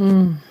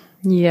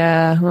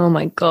 Yeah. Oh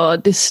my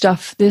God. This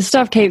stuff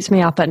keeps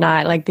me up at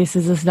night. Like, this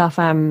is the stuff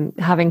I'm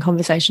having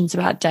conversations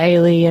about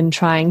daily and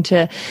trying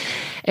to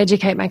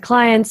educate my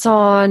clients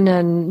on.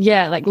 And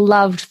yeah, like,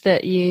 loved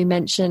that you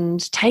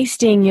mentioned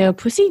tasting your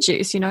pussy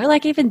juice,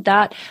 like even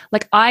that,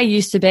 like I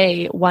used to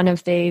be one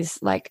of these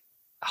like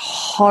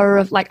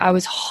I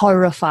was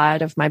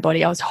horrified of my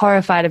body. I was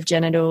horrified of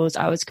genitals.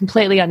 I was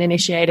completely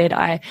uninitiated.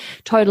 I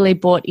totally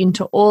bought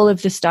into all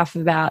of the stuff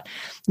about,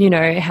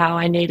 how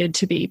I needed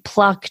to be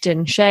plucked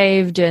and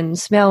shaved and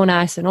smell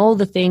nice and all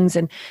the things.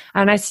 And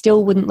I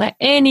still wouldn't let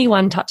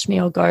anyone touch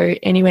me or go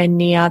anywhere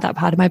near that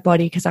part of my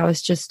body because I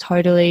was just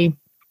totally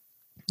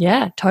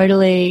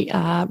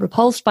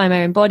repulsed by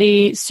my own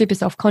body, super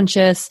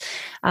self-conscious,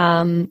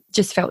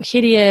 just felt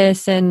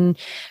hideous and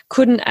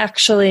couldn't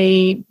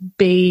actually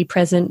be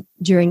present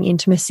during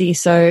intimacy.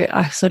 So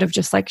I sort of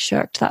just like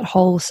shirked that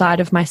whole side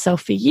of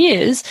myself for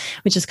years,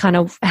 which is kind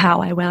of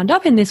how I wound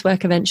up in this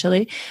work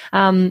eventually.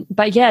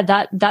 But yeah,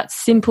 that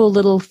simple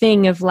little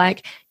thing of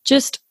like,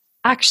 just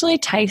actually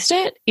taste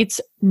it.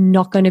 It's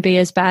not going to be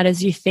as bad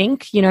as you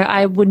think.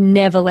 I would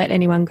never let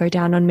anyone go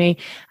down on me.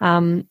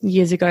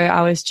 Years ago,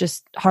 I was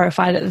just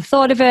horrified at the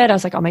thought of it. I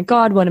was like, oh my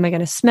God, what am I going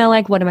to smell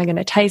like? What am I going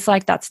to taste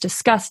like? That's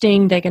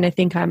disgusting. They're going to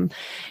think I'm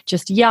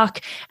just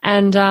yuck.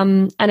 And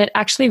it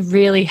actually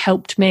really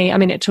helped me. I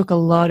mean, it took a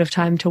lot of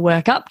time to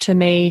work up to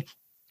me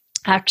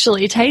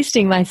actually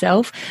tasting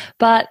myself.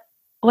 But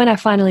when I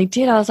finally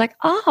did, I was like,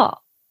 oh,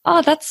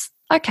 that's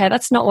okay,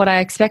 that's not what I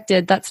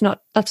expected. That's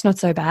not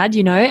so bad,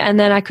 And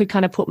then I could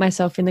kind of put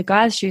myself in the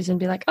guy's shoes and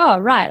be like, oh,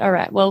 right, all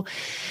right. Well,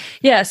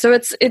 yeah, so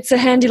it's a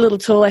handy little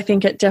tool. I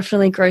think it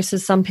definitely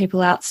grosses some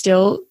people out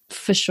still,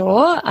 for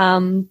sure.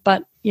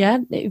 But yeah,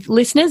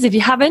 listeners, if you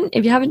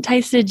haven't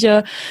tasted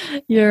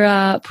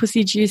your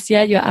pussy juice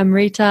yet, your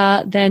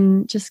amrita,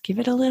 then just give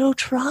it a little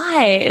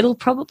try. It'll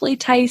probably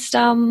taste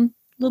a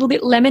little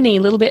bit lemony,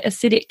 a little bit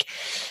acidic.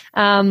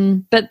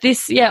 But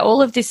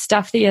all of this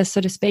stuff that you're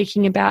sort of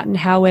speaking about and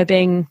how we're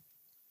being,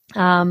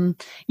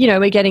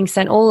 we're getting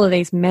sent all of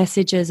these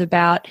messages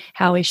about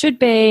how we should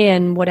be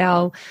and what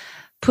our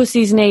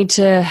pussies need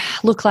to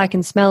look like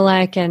and smell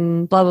like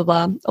and blah, blah,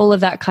 blah. All of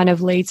that kind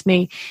of leads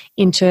me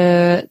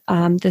into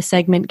the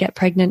segment Get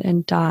Pregnant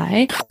and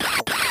Die.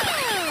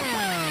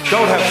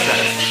 Don't have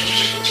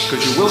sex,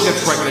 because you will get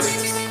pregnant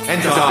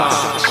and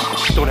die.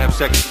 Don't have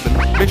sex in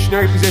the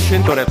missionary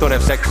position. Don't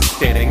have sex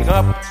standing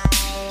up.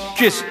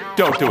 Just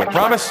don't do it.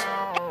 Promise?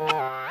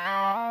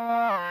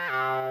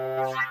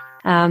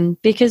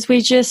 Because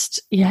we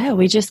just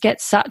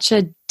get such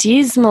a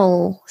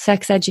dismal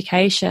sex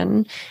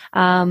education.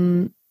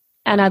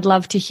 And I'd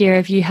love to hear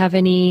if you have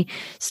any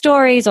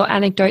stories or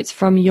anecdotes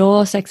from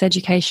your sex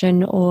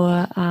education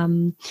or,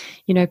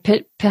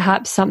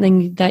 perhaps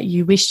something that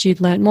you wished you'd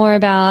learned more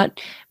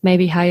about,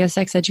 maybe how your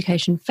sex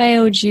education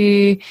failed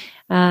you.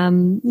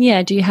 Do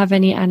you have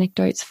any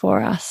anecdotes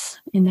for us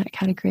in that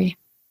category?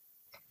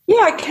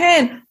 Yeah, I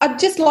can. I'd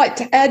just like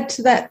to add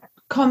to that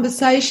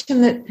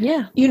conversation that,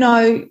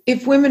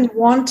 if women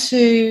want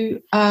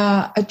to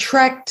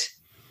attract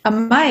a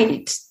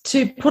mate,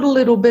 to put a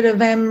little bit of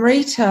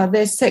amrita,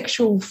 their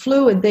sexual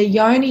fluid, their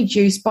yoni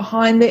juice,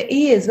 behind their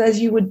ears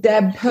as you would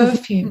dab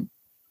perfume.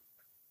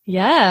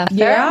 Yeah.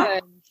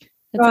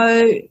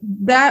 So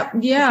that,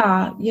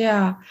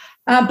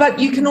 but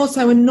you can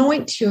also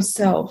anoint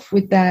yourself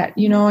with that,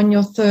 on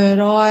your third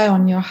eye,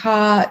 on your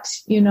heart,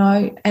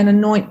 and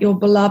anoint your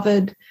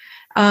beloved.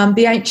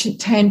 The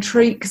ancient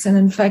tantrics and,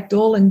 in fact,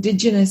 all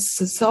indigenous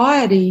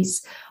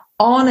societies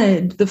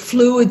honoured the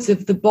fluids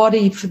of the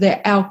body for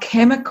their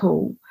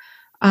alchemical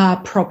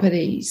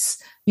properties.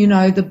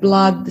 the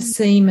blood, the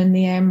semen,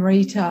 the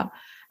amrita.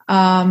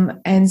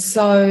 And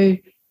so,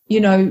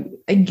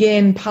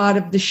 again, part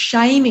of the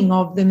shaming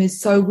of them is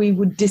so we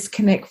would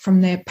disconnect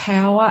from their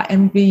power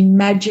and be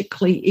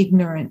magically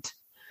ignorant,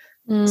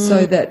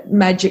 so that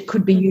magic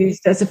could be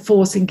used as a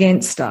force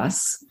against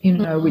us,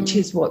 which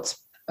is what's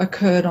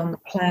occurred on the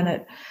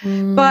planet.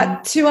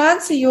 But to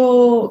answer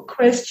your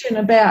question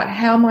about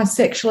how my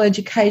sexual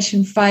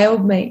education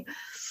failed me,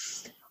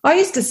 I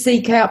used to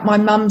seek out my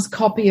mum's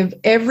copy of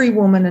Every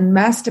Woman and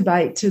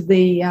masturbate to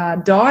the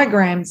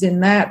diagrams in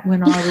that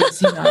when I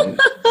was,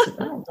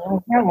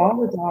 how old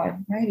was I?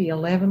 Maybe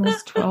 11 or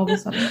 12 or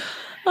something.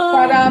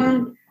 But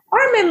I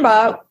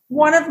remember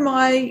one of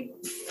my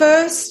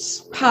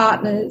first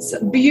partners,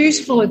 a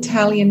beautiful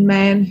Italian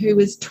man who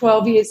was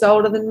 12 years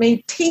older than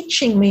me,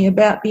 teaching me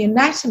about the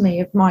anatomy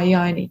of my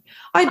yoni.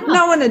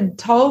 No one had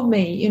told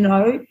me,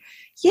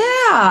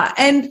 Yeah,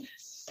 and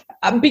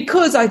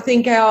because I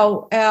think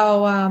our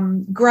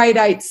grade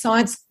 8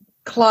 science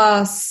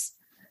class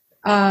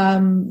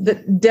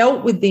that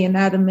dealt with the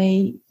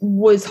anatomy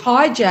was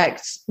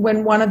hijacked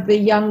when one of the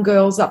young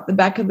girls up the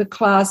back of the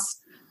class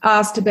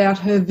asked about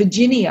her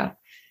Virginia,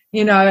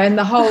 and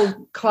the whole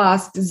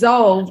class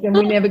dissolved and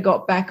we never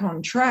got back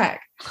on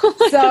track.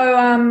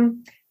 So,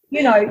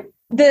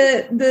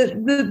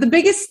 the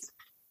biggest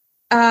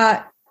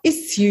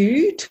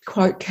issue, to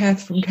quote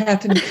Kath from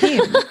Kath and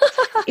Kim,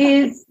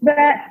 is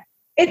that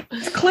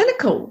it's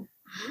clinical.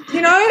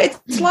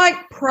 It's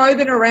like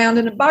probing around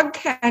in a bug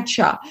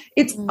catcher.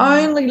 It's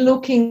only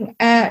looking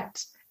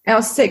at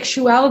our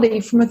sexuality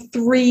from a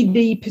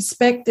 3D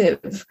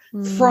perspective,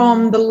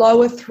 from the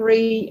lower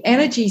 3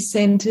 energy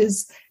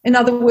centers. In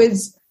other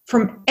words,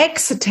 from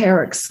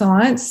exoteric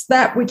science,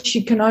 that which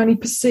you can only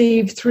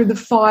perceive through the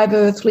 5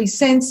 earthly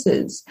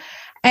senses.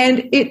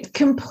 And it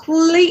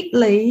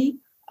completely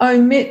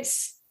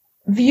omits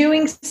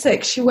viewing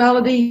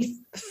sexuality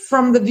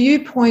from the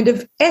viewpoint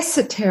of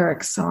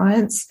esoteric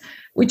science,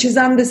 which is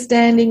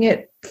understanding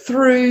it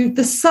through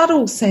the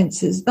subtle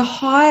senses, the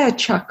higher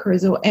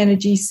chakras or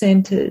energy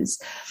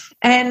centers.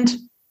 And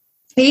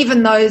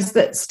even those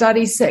that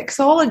study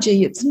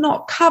sexology, it's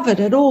not covered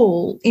at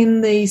all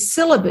in the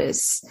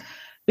syllabus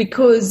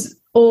because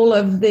all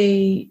of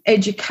the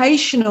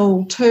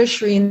educational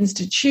tertiary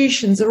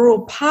institutions are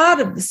all part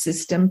of the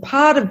system,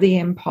 part of the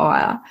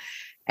empire,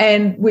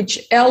 and which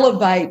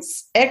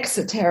elevates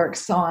exoteric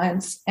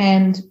science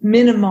and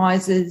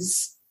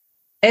minimizes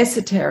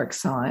esoteric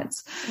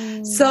science.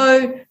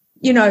 So,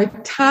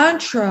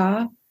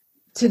 Tantra,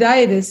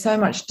 today there's so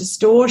much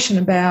distortion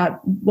about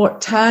what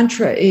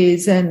Tantra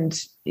is and,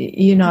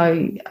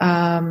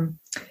 don't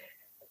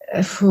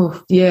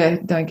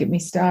get me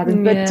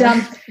started.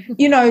 Yeah.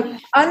 But,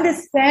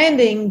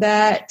 understanding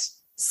that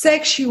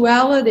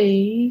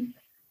sexuality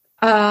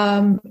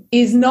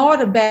is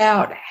not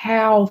about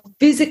how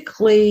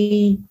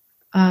physically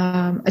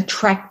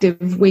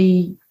attractive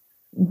we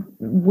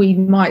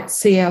might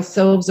see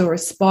ourselves or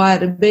aspire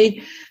to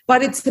be,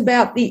 but it's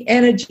about the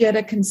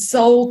energetic and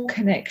soul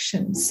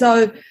connection.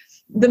 So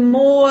the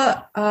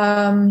more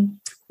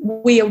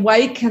we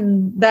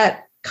awaken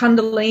that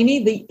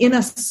Kundalini, the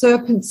inner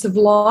serpents of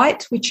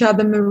light, which are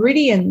the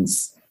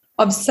meridians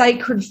of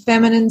sacred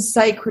feminine,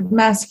 sacred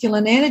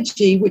masculine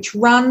energy, which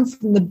run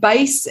from the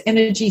base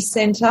energy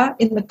center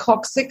in the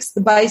coccyx,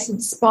 the base of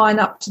the spine,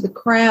 up to the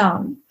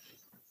crown.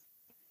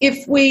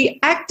 If we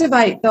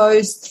activate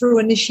those through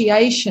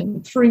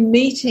initiation, through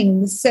meeting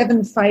the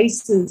 7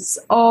 faces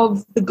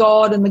of the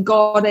god and the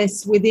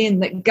goddess within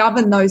that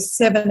govern those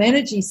 7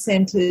 energy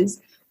centers,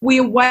 we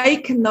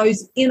awaken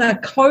those inner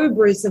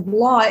cobras of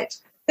light.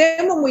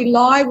 Then when we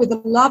lie with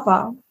a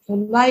lover or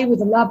lay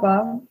with a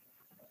lover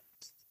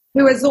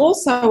who has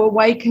also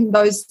awakened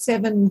those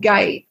 7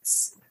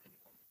 gates,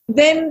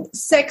 then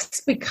sex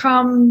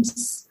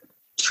becomes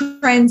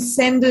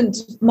transcendent,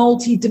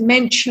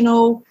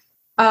 multidimensional,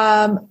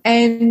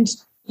 and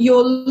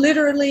you're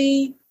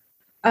literally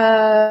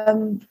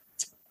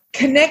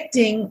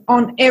connecting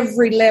on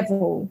every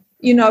level.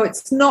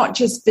 It's not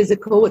just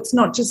physical. It's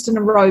not just an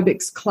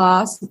aerobics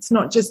class. It's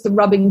not just the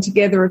rubbing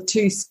together of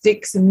 2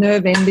 sticks and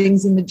nerve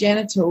endings in the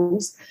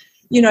genitals.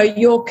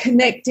 You're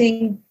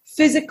connecting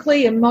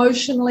physically,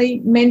 emotionally,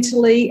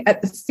 mentally,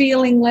 at the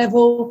feeling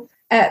level,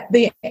 at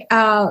the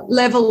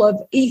level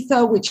of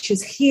ether, which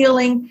is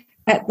healing,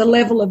 at the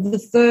level of the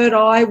third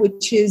eye,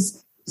 which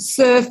is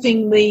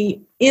surfing the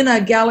inner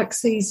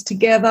galaxies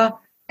together,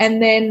 and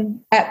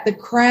then at the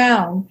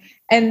crown.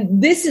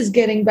 And this is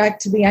getting back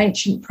to the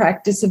ancient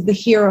practice of the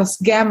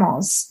Hieros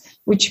Gamos,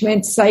 which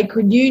meant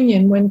sacred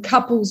union, when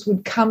couples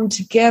would come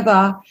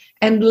together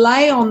and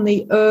lay on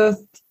the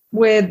earth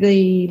where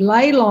the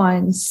ley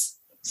lines,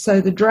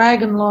 so the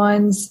dragon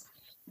lines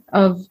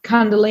of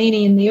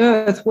Kundalini in the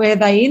earth, where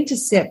they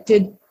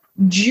intercepted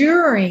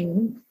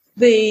during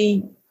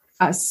the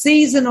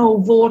seasonal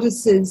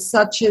vortices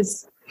such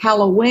as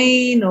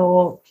Halloween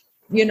or,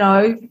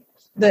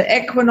 the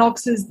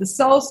equinoxes, the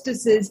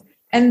solstices,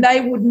 and they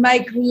would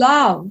make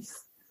love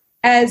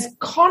as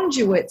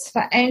conduits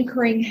for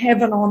anchoring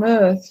heaven on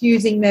earth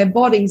using their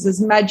bodies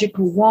as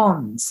magical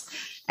wands.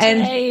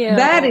 And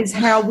that is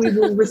how we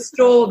will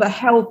restore the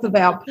health of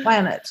our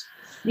planet.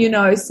 You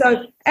know,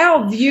 so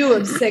our view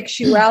of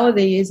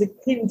sexuality is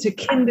akin to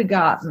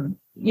kindergarten,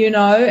 you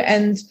know,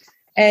 and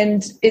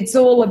it's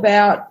all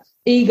about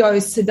ego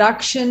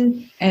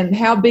seduction and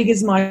how big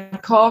is my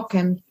cock,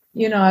 and,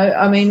 you know,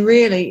 I mean,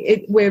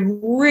 really, we're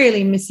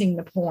really missing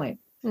the point.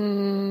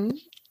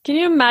 Can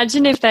you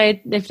imagine if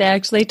they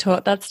actually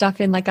taught that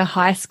stuff in like a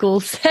high school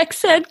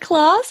sex ed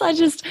class?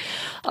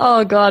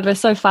 Oh God, we're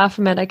so far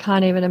from it. I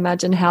can't even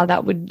imagine how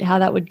that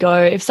would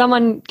go. If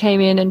someone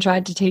came in and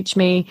tried to teach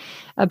me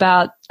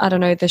about, I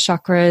don't know, the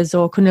chakras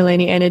or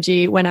Kundalini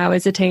energy when I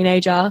was a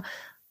teenager,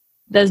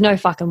 there's no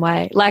fucking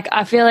way. Like,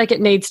 I feel like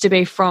it needs to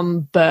be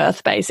from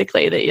birth,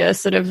 basically, that you're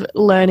sort of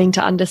learning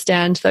to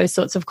understand those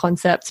sorts of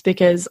concepts,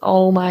 because,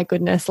 oh my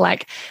goodness,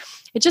 like,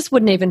 it just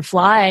wouldn't even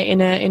fly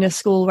in a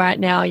school right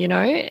now, you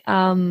know.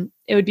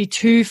 It would be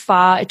too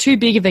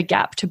big of a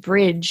gap to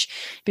bridge,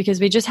 because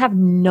we just have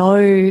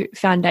no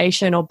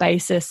foundation or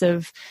basis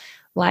of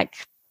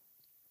like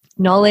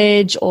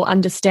knowledge or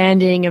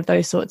understanding of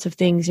those sorts of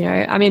things, you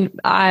know. I mean,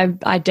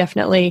 I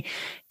definitely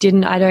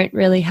didn't. I don't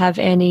really have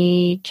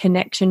any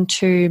connection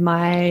to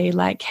my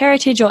like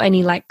heritage or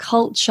any like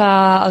culture.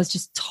 I was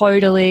just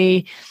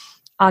totally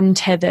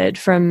untethered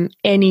from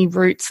any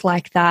roots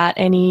like that,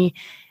 any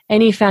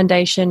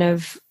foundation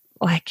of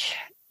like,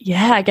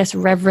 yeah, I guess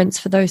reverence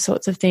for those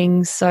sorts of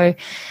things. So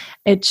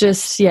it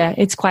just, yeah,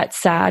 it's quite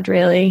sad,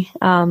 really.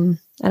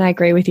 And I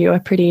agree with you. We're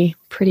pretty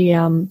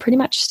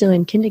much still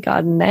in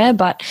kindergarten there,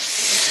 but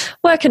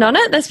working on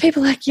it. There's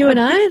people like you and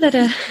I that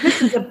are.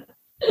 This is a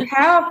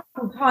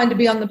powerful time to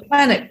be on the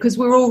planet, because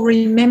we're all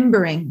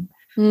remembering,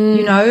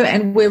 you know,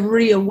 and we're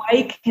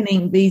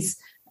reawakening these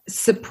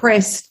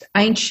suppressed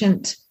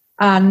ancient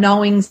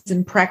knowings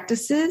and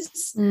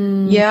practices.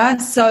 Yeah.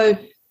 So,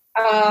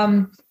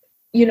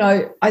 you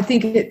know, I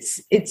think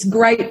it's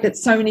great that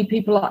so many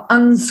people are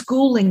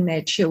unschooling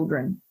their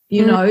children,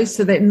 you know,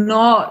 so they're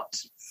not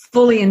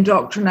fully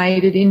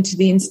indoctrinated into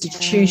the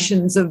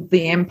institutions of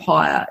the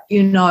empire,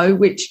 you know,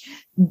 which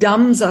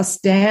dumbs us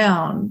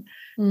down.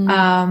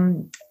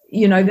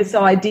 You know, this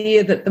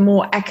idea that the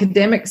more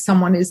academic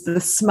someone is,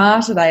 the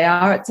smarter they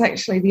are. It's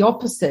actually the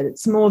opposite.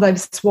 It's more they've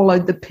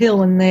swallowed the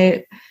pill and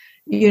they're,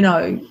 you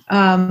know,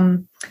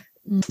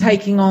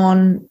 taking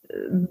on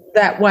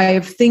that way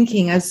of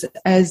thinking as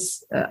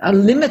a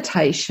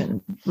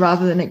limitation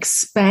rather than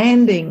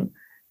expanding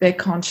their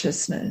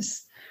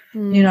consciousness.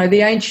 You know,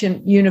 the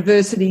ancient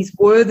universities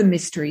were the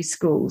mystery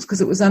schools,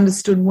 because it was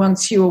understood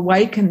once you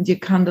awakened your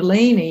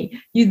Kundalini,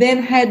 you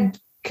then had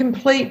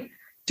complete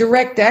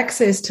direct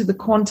access to the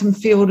quantum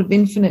field of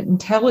infinite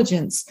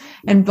intelligence,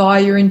 and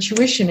via your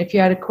intuition, if you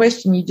had a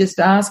question, you just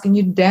ask and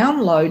you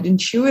download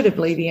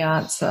intuitively the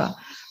answer,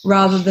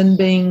 rather than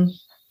being,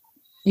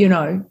 you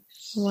know,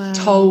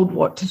 told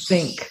what to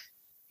think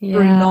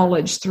through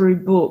knowledge, through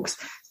books.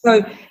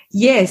 So,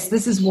 yes,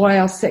 this is why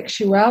our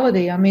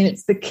sexuality, I mean,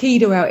 it's the key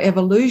to our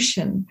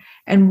evolution,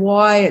 and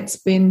why it's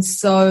been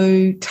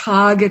so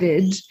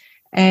targeted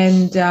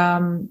and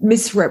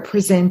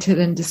misrepresented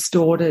and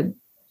distorted.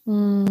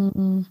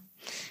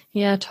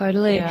 Yeah,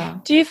 totally. Yeah.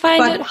 Do you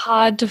find it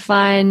hard to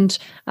find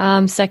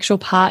sexual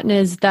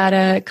partners that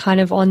are kind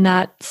of on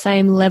that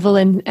same level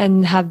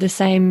and have the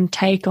same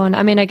take on?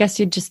 I mean, I guess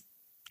you'd just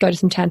go to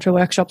some tantra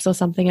workshops or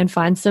something and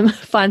find some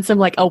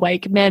like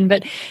awake men.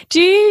 But do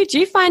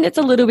you find it's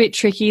a little bit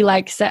tricky?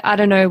 Like, say, I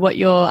don't know what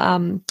your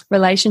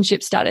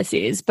relationship status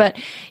is, but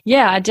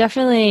yeah, I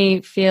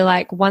definitely feel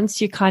like once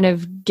you kind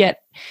of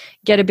get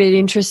a bit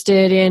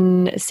interested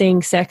in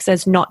seeing sex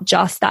as not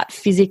just that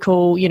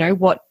physical, you know,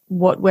 what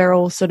we're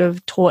all sort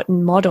of taught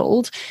and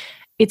modeled,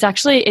 it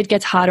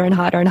gets harder and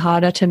harder and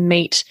harder to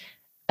meet.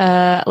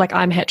 Like,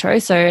 I'm hetero,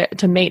 so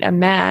to meet a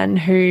man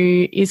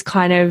who is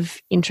kind of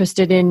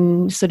interested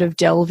in sort of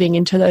delving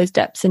into those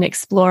depths and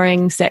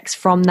exploring sex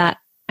from that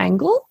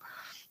angle?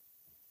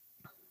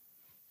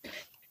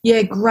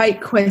 Yeah,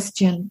 great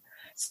question.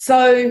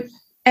 So,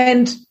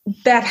 and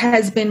that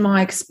has been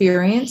my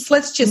experience.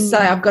 Let's just say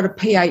I've got a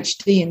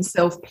PhD in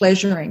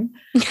self-pleasuring.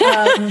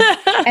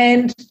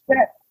 And,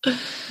 that,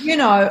 you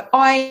know,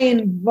 I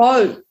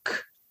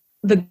invoke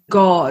the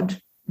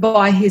God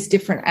by his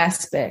different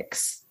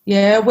aspects.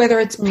 Yeah, whether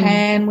it's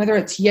Pan, whether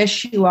it's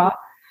Yeshua.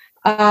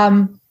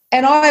 And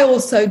I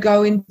also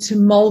go into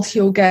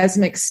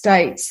multi-orgasmic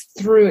states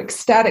through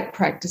ecstatic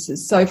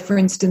practices. So, for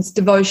instance,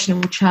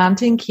 devotional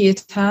chanting,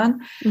 kirtan.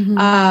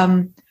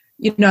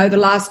 You know, the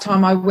last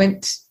time I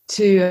went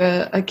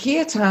to a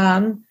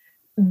kirtan,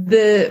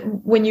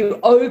 when you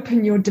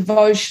open your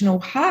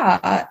devotional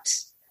heart,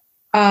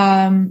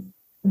 the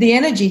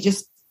energy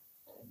just,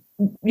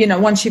 you know,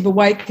 once you've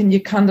awakened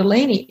your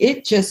Kundalini,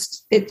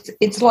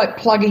 it's like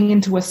plugging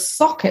into a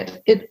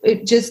socket.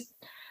 It just,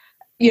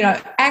 you know,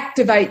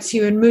 activates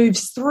you and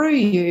moves through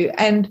you.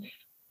 And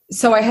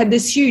so I had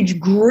this huge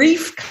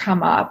grief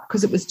come up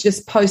because it was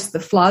just post the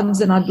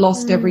floods and I'd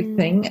lost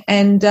everything.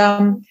 And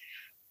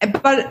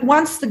but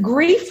once the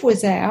grief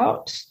was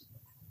out,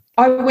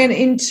 I went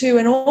into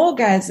an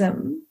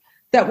orgasm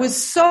that was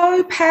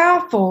so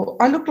powerful.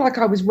 I looked like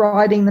I was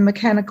riding the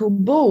mechanical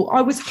bull.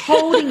 I was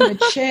holding the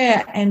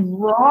chair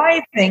and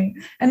writhing,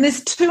 and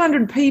there's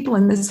 200 people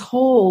in this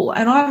hall,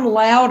 and I'm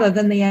louder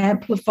than the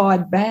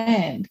amplified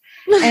band,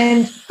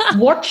 and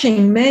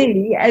watching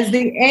me as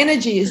the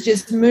energy is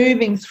just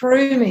moving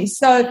through me.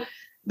 So,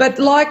 but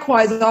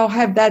likewise, I'll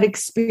have that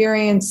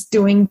experience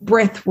doing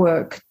breath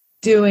work,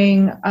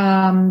 doing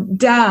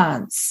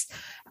dance,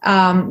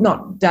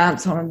 not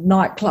dance on a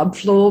nightclub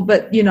floor,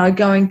 but, you know,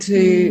 going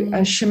to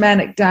a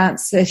shamanic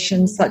dance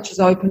session such as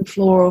Open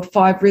Floor or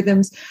Five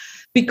Rhythms,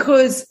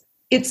 because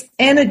it's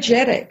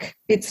energetic.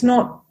 It's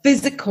not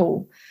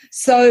physical.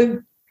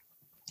 So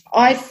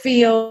I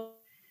feel,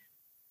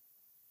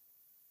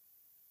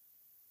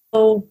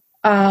 you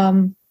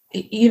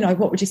know,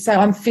 what would you say?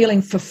 I'm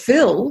feeling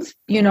fulfilled,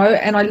 you know,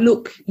 and I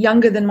look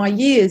younger than my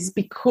years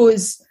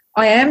because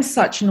I am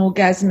such an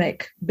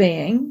orgasmic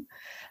being.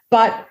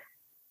 But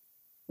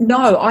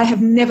no, I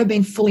have never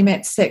been fully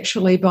met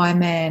sexually by a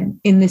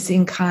man in this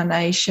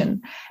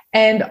incarnation.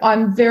 And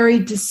I'm very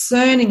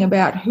discerning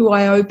about who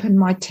I open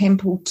my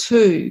temple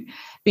to,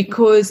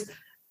 because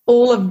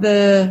all of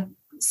the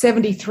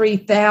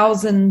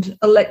 73,000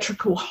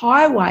 electrical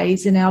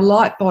highways in our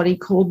light body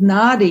called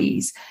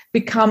nadis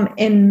become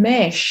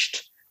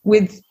enmeshed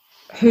with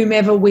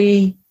whomever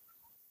we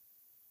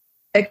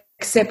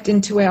accept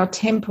into our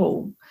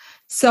temple.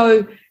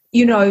 So,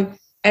 you know,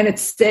 and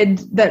it's said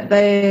that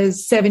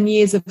there's 7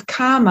 years of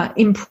karma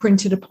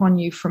imprinted upon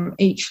you from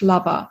each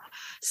lover.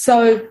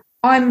 So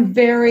I'm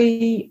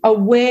very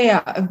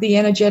aware of the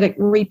energetic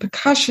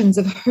repercussions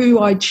of who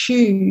I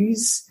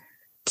choose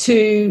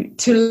to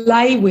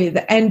lay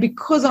with. And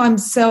because I'm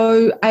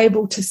so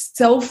able to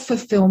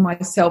self-fulfill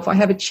myself, I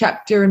have a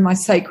chapter in my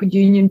Sacred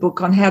Union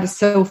book on how to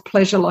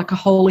self-pleasure like a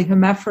holy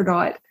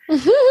hermaphrodite.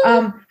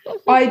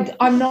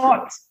 I'm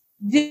not...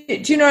 Do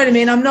you know what I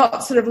mean? I'm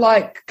not sort of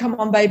like, come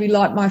on, baby,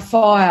 light my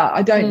fire.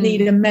 I don't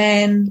need a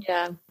man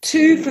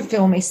to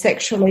fulfill me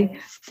sexually,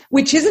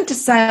 which isn't to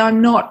say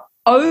I'm not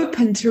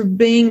open to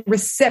being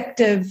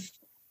receptive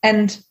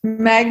and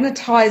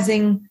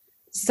magnetizing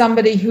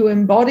somebody who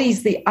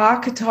embodies the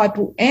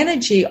archetypal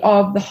energy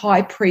of the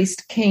high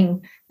priest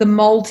king, the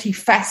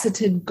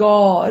multifaceted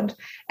God.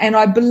 And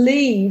I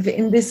believe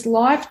in this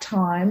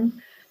lifetime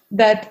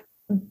that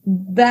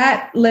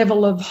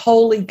level of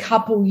holy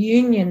couple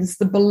unions,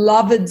 the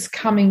beloveds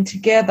coming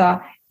together,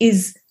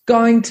 is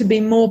going to be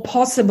more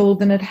possible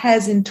than it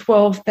has in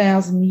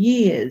 12,000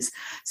 years.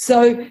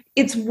 So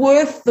it's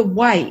worth the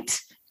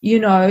wait, you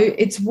know,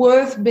 it's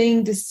worth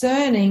being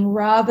discerning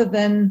rather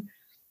than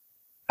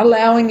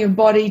allowing your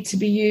body to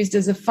be used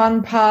as a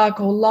fun park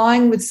or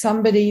lying with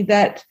somebody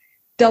that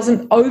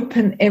doesn't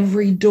open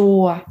every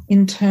door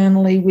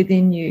internally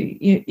within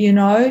you, you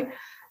know.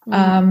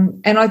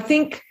 And I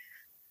think,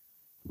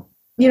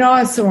 you know,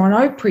 I saw on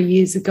Oprah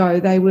years ago,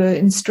 they were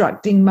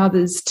instructing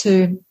mothers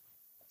to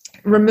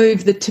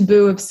remove the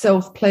taboo of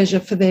self-pleasure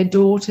for their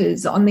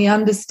daughters, on the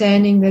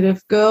understanding that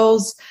if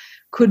girls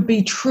could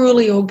be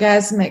truly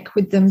orgasmic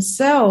with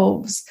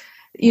themselves,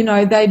 you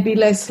know, they'd be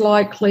less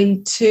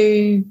likely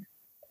to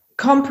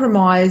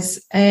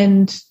compromise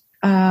and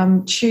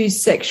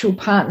choose sexual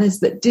partners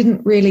that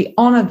didn't really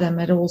honour them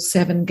at all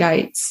seven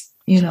gates.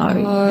 You know,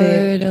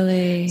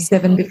 totally.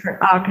 7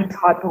 different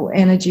archetypal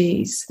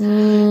energies.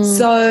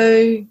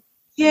 So,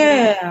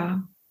 yeah,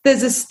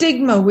 there's a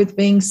stigma with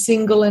being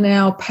single in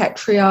our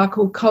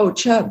patriarchal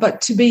culture,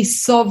 but to be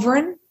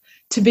sovereign,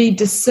 to be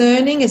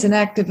discerning is an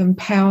act of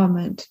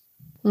empowerment.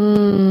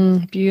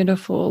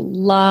 Beautiful.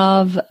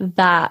 Love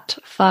that.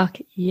 Fuck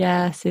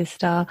yeah,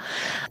 sister.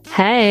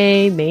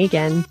 Hey, me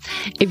again.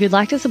 If you'd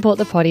like to support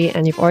the potty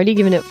and you've already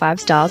given it 5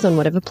 stars on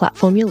whatever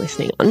platform you're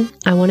listening on,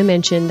 I want to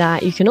mention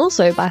that you can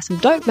also buy some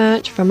dope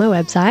merch from my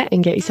website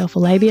and get yourself a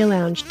Labia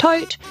Lounge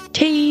tote,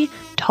 tee,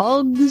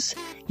 togs.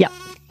 Yep.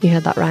 You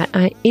heard that right.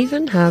 I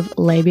even have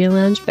Labia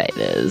Lounge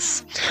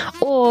bathers.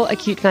 Or a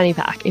cute fanny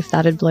pack, if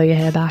that'd blow your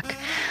hair back.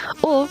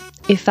 Or,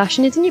 if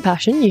fashion isn't your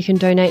passion, you can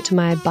donate to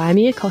my Buy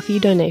Me a Coffee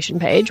donation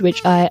page,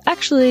 which I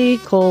actually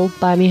call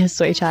Buy Me a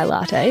Soy Chai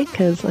Latte,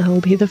 because I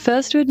will be the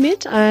first to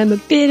admit I'm a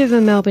bit of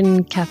a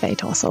Melbourne cafe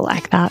tosser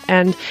like that.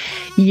 And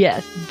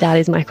yes, that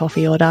is my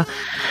coffee order.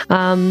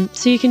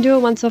 So you can do a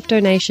once-off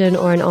donation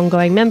or an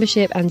ongoing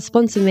membership and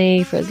sponsor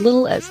me for as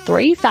little as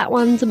 3 fat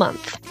ones a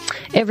month.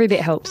 Every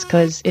bit helps,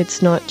 because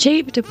it's not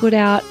cheap to put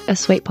out a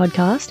sweet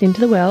podcast into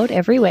the world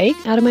every week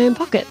out of my own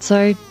pocket.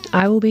 So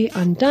I will be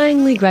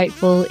undyingly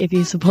grateful if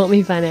you support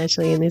me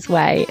financially in this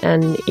way.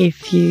 And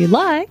if you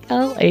like,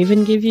 I'll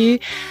even give you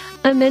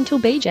a mental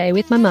BJ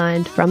with my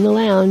mind from the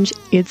lounge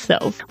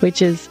itself, which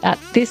is at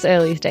this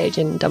early stage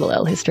in Double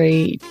L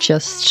history,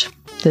 just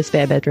the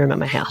spare bedroom at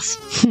my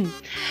house.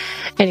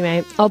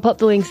 Anyway, I'll pop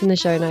the links in the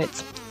show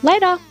notes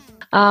later.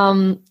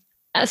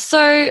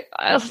 So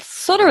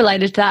sort of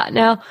related to that.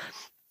 Now,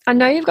 I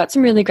know you've got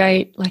some really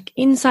great like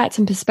insights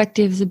and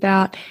perspectives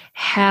about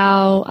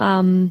how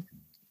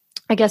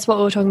I guess what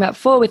we were talking about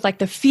before with like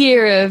the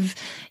fear of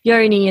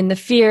yoni and the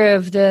fear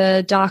of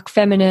the dark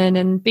feminine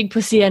and big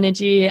pussy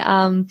energy,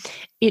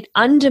 it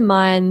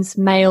undermines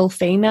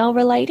male-female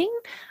relating.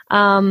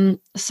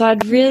 So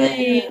I'd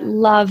really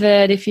love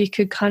it if you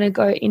could kind of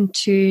go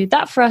into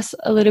that for us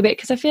a little bit,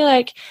 because I feel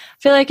like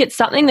it's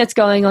something that's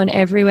going on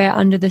everywhere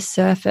under the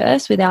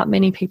surface without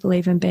many people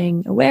even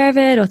being aware of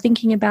it or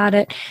thinking about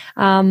it.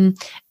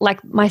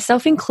 Like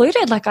myself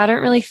included, like I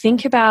don't really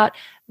think about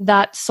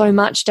that so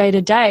much day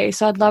to day.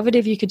 So I'd love it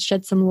if you could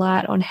shed some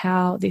light on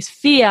how this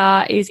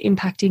fear is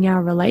impacting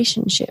our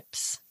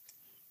relationships.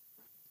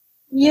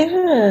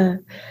 Yeah.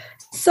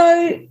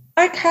 So,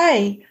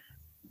 okay.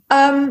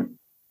 The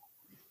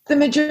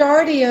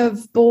majority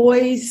of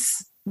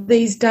boys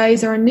these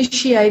days are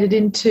initiated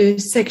into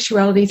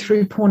sexuality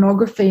through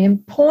pornography,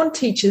 and porn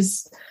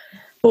teaches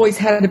boys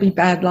how to be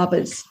bad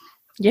lovers.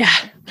 Yeah.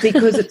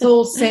 Because it's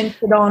all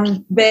centered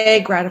on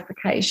their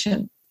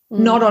gratification,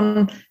 not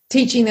on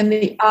teaching them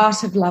the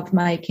art of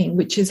lovemaking,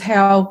 which is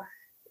how,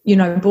 you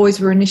know, boys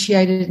were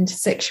initiated into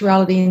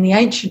sexuality in the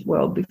ancient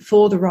world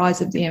before the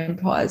rise of the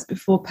empires,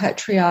 before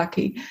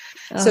patriarchy.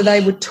 So they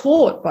were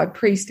taught by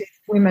priestess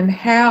women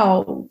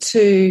how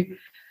to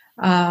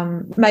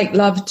make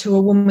love to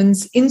a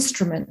woman's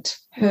instrument,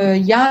 her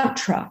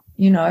yantra,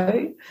 you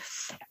know,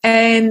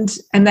 and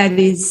that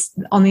is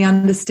on the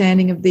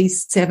understanding of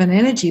these 7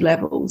 energy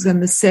levels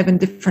and the 7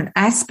 different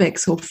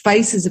aspects or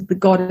faces of the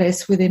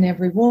goddess within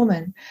every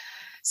woman.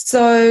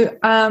 So,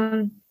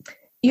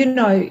 you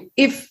know,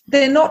 if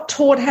they're not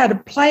taught how to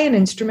play an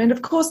instrument,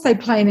 of course they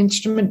play an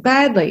instrument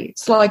badly.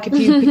 It's like if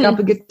you pick up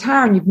a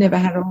guitar and you've never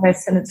had a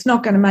lesson, it's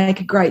not going to make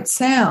a great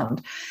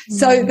sound.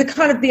 So the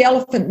kind of the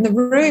elephant in the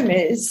room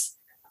is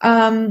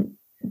men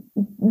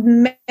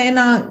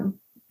are,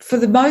 for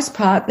the most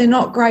part, they're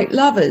not great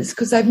lovers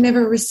because they've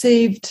never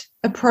received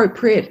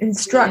appropriate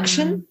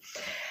instruction.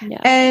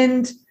 Yeah.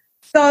 And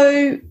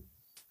so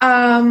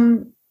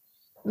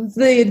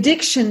the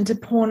addiction to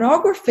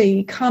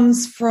pornography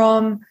comes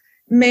from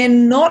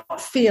men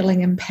not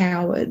feeling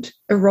empowered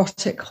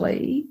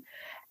erotically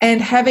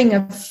and having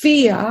a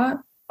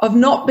fear of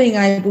not being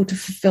able to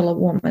fulfill a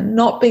woman,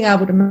 not being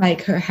able to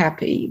make her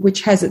happy,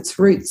 which has its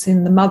roots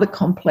in the mother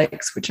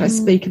complex, which I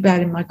speak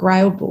about in my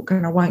Grail book,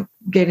 and I won't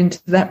get into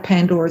that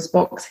Pandora's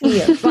box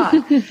here. But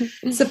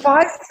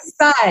suffice to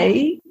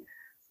say,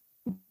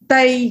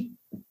 they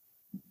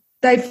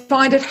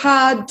find it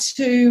hard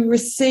to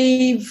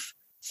receive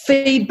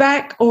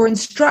feedback or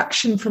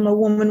instruction from a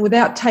woman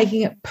without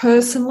taking it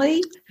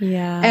personally.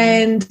 Yeah.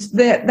 And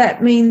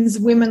that means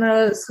women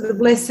are sort of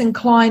less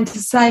inclined to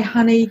say,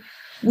 honey,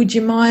 would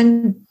you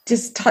mind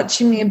just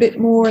touching me a bit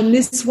more in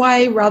this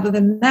way rather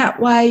than that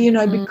way, you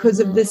know, because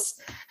of this,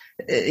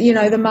 you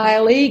know, the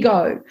male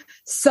ego.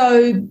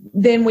 So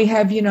then we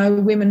have, you know,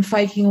 women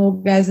faking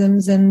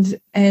orgasms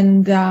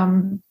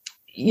and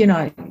you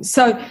know,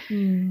 so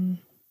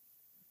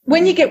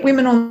when you get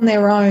women on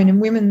their own in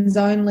women's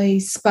only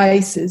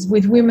spaces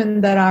with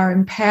women that are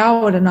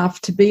empowered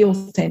enough to be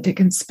authentic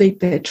and speak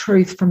their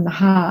truth from the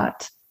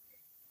heart,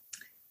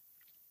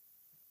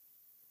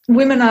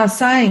 women are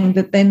saying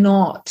that they're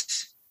not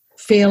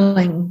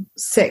feeling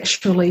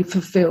sexually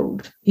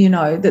fulfilled, you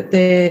know, that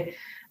they're,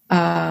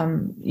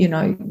 you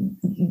know,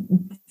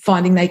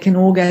 finding they can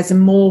orgasm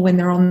more when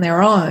they're on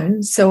their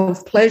own,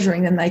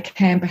 self-pleasuring, than they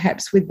can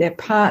perhaps with their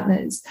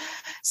partners.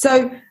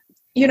 So,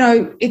 you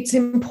know, it's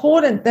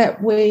important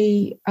that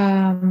we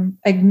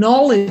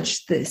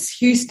acknowledge this.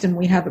 Houston,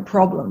 we have a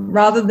problem,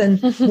 rather than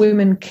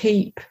women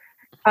keep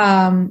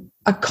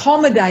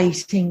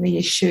accommodating the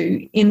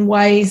issue in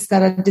ways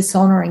that are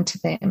dishonouring to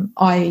them,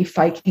 i.e.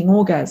 faking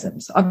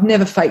orgasms. I've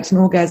never faked an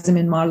orgasm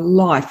in my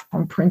life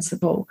on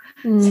principle.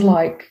 It's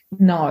like,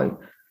 no.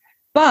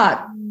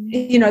 But,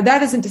 you know,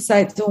 that isn't to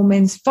say it's all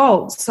men's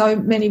fault. So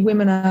many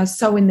women are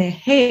so in their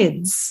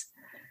heads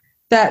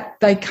that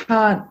they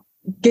can't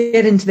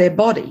get into their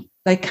body.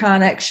 They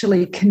can't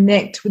actually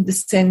connect with the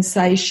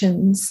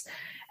sensations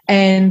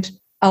and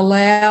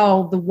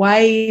allow the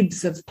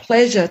waves of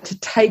pleasure to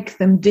take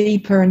them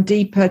deeper and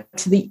deeper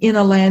to the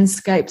inner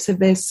landscapes of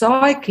their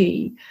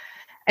psyche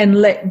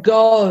and let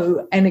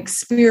go and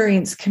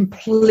experience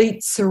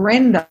complete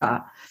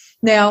surrender.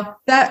 Now,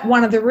 that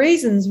one of the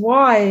reasons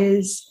why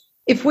is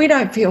if we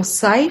don't feel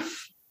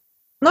safe,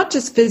 not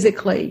just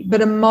physically,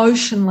 but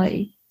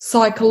emotionally,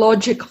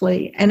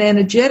 psychologically and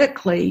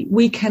energetically,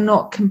 we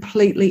cannot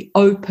completely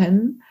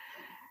open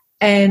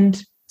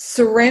and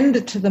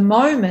surrender to the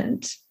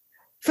moment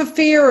for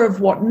fear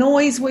of what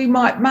noise we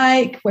might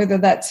make, whether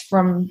that's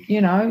from, you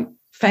know,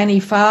 fanny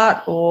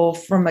fart or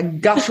from a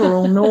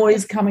guttural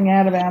noise coming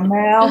out of our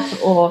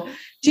mouth, or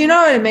do you know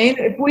what I mean?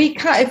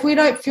 If we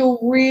don't feel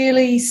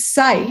really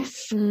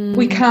safe,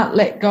 we can't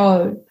let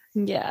go.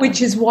 Yeah.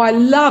 Which is why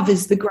love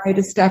is the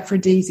greatest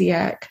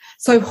aphrodisiac.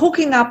 So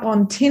hooking up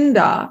on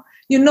Tinder,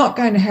 you're not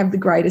going to have the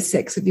greatest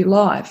sex of your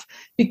life,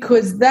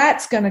 because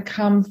that's going to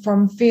come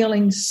from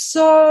feeling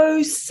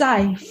so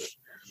safe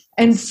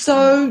and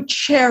so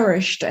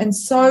cherished and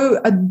so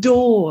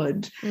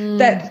adored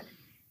that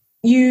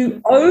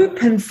you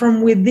open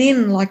from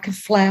within like a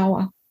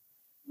flower.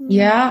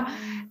 Yeah.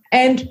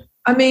 And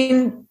I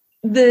mean,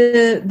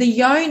 the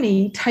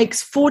yoni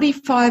takes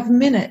 45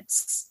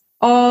 minutes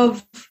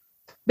of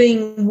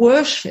being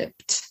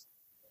worshipped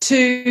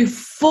to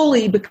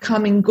fully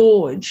become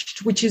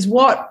engorged, which is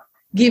what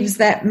gives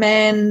that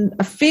man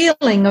a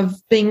feeling of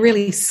being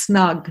really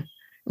snug.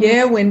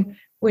 Yeah, when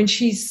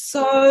she's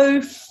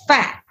so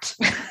fat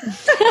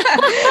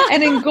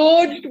and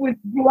engorged with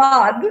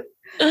blood,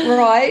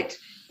 right,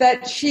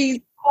 that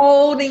she's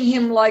holding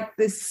him like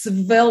this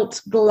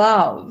svelte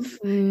glove.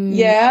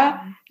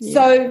 Yeah.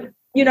 So,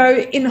 you know,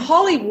 in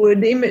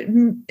Hollywood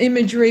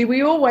imagery,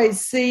 we always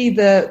see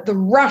the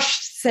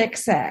rushed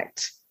sex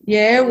act.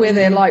 Yeah, where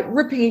they're like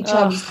ripping each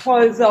other's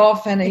clothes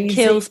off, and it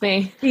kills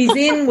me. He's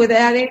in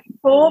without any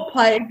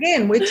foreplay.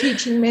 Again, we're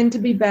teaching men to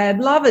be bad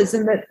lovers,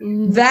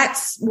 and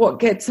that's what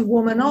gets a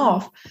woman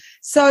off.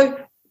 So,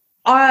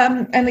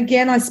 and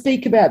again, I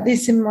speak about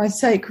this in my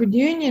Sacred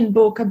Union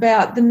book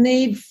about the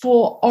need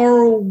for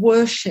oral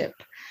worship.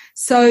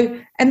 So,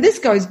 and this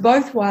goes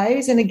both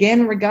ways. And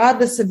again,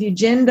 regardless of your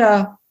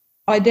gender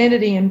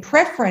identity and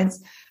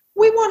preference,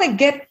 we want to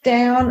get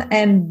down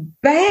and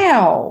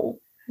bow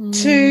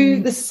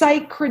to the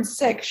sacred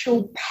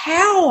sexual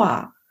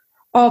power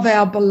of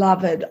our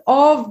beloved,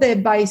 of their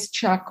base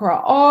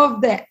chakra,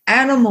 of their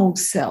animal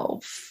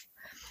self,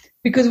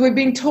 because we've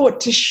been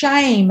taught to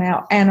shame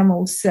our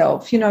animal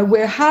self. You know,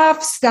 we're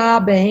half star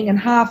being and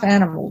half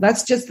animal.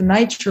 That's just the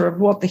nature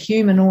of what the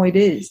humanoid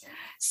is.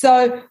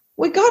 So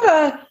we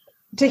got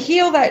to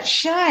heal that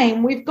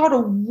shame, we've got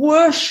to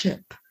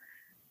worship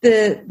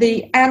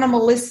the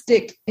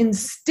animalistic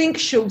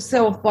instinctual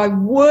self by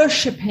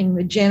worshipping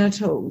the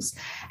genitals.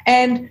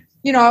 And,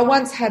 you know, I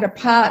once had a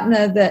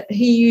partner that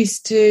he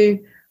used to,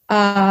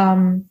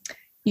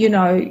 you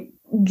know,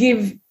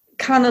 give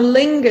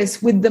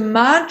cunnilingus with the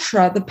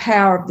mantra, the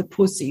power of the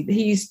pussy.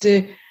 He used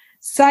to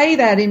say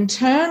that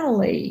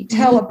internally,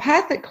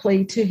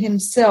 telepathically to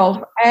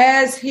himself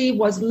as he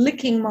was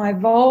licking my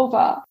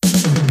vulva.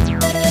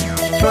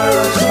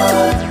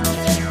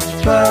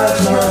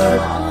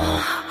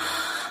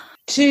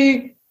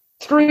 To,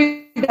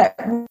 through that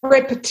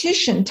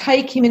repetition,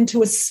 take him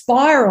into a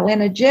spiral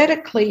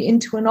energetically,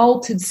 into an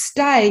altered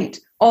state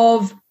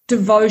of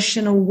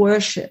devotional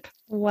worship.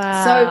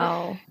 Wow.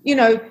 So, you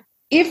know,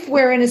 if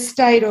we're in a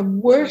state of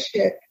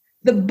worship,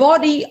 the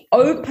body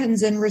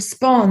opens and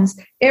responds.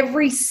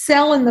 Every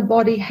cell in the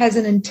body has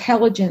an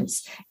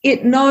intelligence.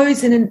 It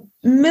knows in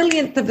a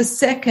millionth of a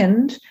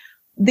second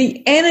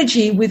the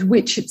energy with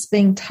which it's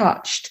being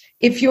touched.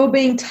 If you're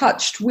being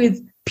touched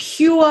with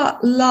pure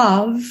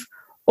love,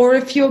 or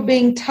if you're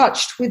being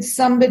touched with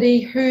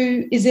somebody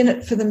who is in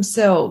it for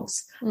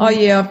themselves. Oh,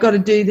 yeah, I've got to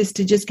do this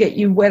to just get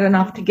you wet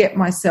enough to get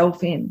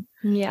myself in.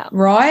 Yeah.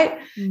 Right?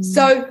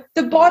 So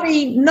the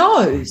body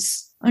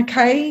knows,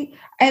 okay?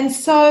 And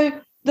so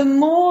the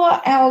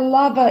more our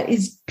lover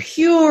is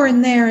pure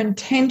in their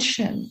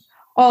intention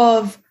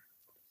of,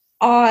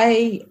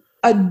 I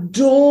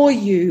adore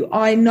you,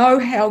 I know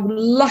how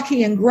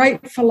lucky and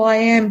grateful I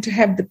am to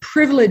have the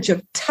privilege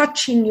of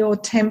touching your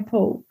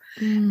temple,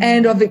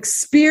 and of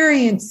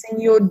experiencing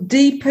your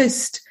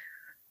deepest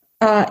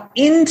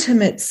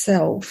intimate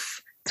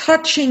self,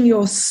 touching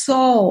your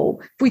soul.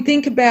 If we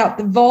think about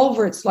the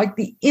vulva, it's like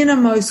the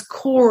innermost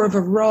core of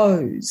a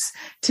rose.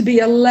 To be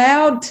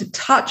allowed to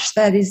touch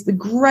that is the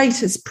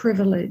greatest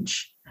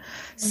privilege.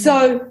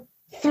 So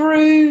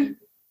through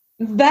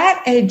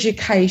that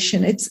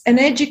education, it's an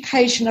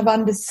education of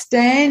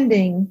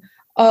understanding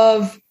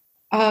of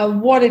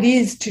what it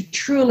is to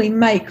truly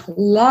make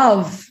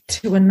love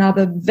to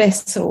another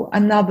vessel,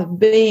 another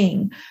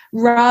being,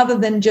 rather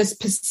than just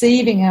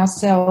perceiving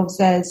ourselves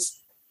as,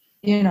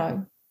 you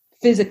know,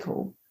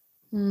 physical.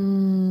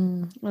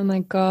 Oh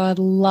my God,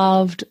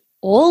 loved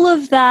all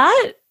of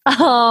that.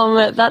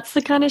 That's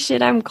the kind of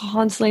shit I'm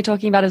constantly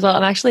talking about as well.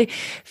 I'm actually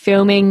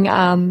filming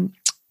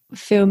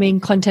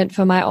content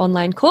for my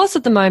online course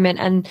at the moment,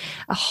 and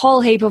a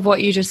whole heap of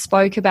what you just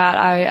spoke about.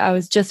 I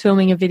was just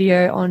filming a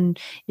video on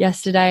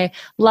yesterday.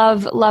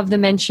 Love the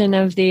mention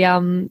of the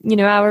you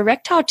know, our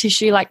erectile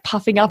tissue like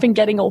puffing up and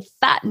getting all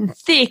fat and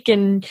thick,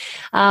 and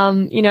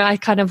you know, I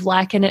kind of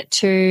liken it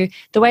to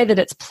the way that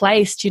it's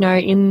placed, you know,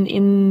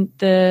 in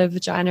the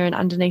vagina and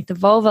underneath the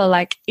vulva.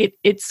 Like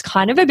it's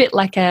kind of a bit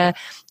like a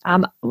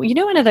you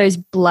know, one of those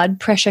blood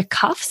pressure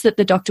cuffs that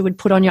the doctor would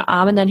put on your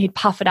arm and then he'd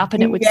puff it up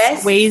and it would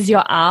squeeze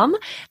your arm.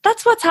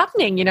 That's what's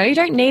happening. You know, you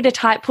don't need a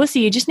tight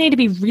pussy. You just need to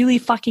be really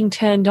fucking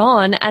turned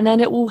on, and then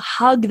it will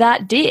hug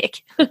that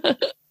dick.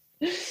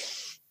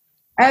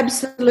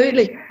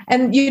 Absolutely.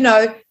 And, you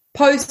know,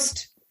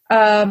 post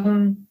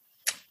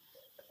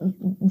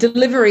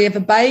delivery of a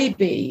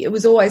baby, it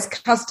was always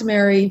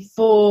customary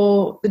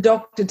for the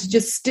doctor to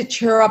just stitch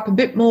her up a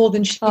bit more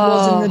than she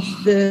was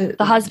in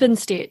the husband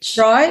stitch.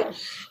 Right?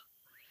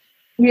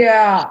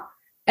 Yeah.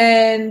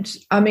 And,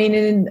 I mean,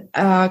 in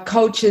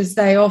cultures,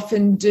 they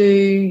often do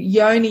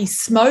yoni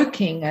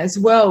smoking as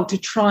well to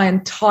try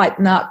and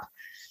tighten up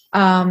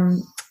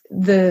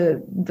the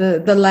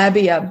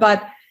labia.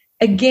 But,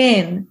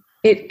 again,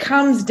 it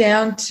comes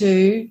down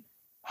to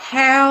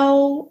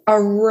how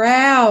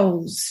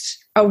aroused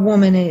a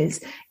woman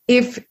is.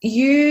 If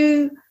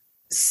you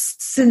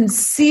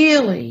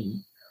sincerely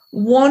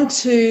want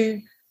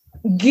to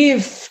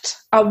gift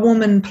a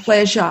woman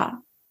pleasure,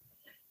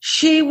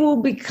 she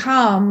will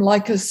become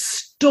like a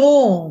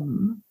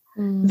storm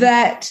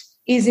that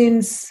is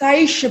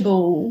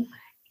insatiable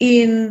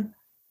in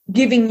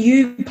giving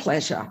you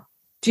pleasure.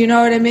 Do you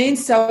know what I mean?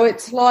 So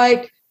it's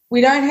like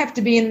we don't have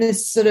to be in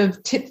this sort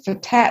of tit for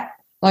tat,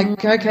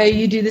 like, okay,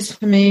 you do this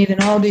for me,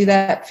 then I'll do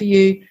that for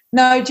you.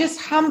 No, just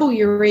humble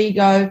your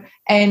ego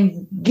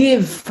and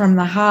give from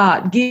the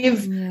heart.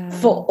 Give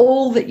for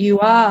all that you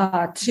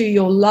are to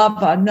your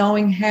lover,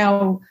 knowing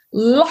how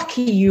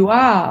lucky you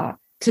are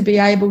to be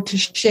able to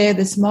share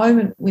this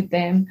moment with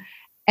them.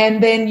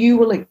 And then you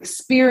will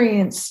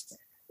experience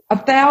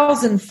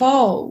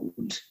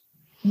 1,000-fold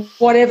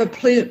whatever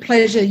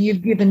pleasure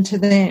you've given to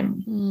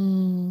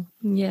them.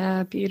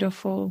 Yeah,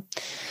 beautiful.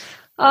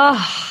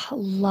 Oh,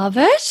 love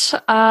it.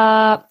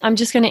 I'm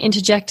just going to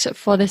interject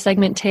for the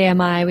segment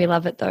TMI. We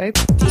love it, though.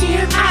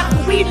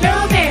 TMI, we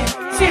love it.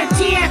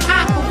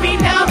 TMI, we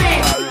love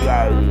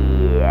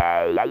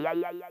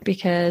it.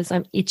 Because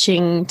I'm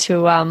itching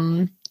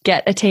to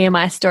get a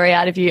TMI story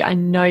out of you. I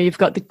know you've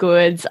got the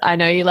goods. I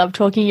know you love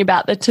talking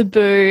about the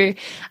taboo.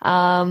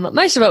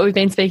 Most of what we've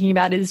been speaking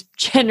about is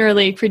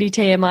generally pretty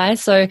TMI.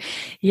 So,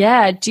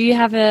 yeah, do you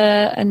have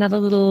another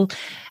little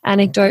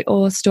anecdote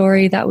or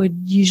story that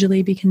would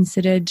usually be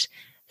considered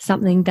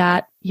something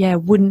that,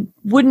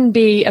 wouldn't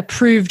be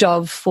approved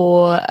of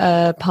for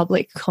a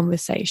public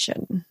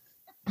conversation?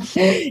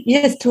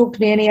 Yes, talk to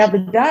me any other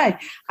day.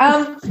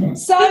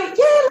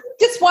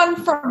 Just one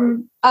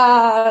from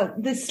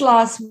this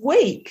last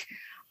week.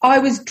 I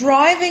was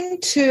driving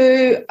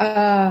to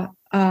a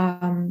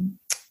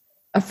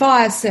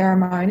fire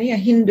ceremony, a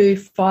Hindu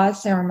fire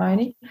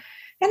ceremony,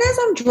 and as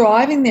I'm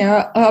driving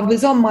there, I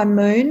was on my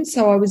moon,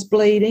 so I was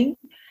bleeding,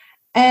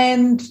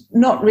 and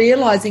not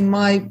realising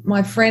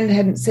my friend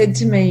hadn't said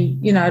to me,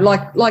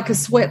 like a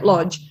sweat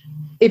lodge,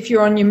 if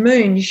you're on your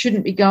moon, you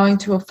shouldn't be going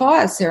to a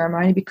fire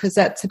ceremony because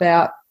that's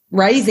about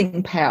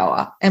raising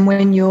power. And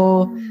when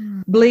you're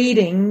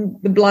bleeding,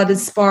 the blood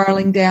is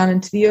spiraling down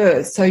into the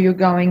earth. So you're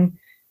going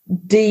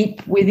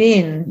deep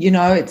within,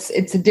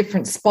 it's a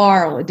different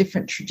spiral, a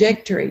different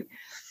trajectory.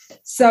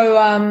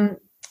 So,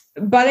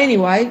 but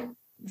anyway,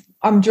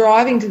 I'm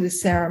driving to the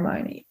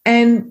ceremony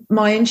and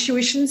my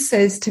intuition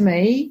says to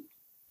me,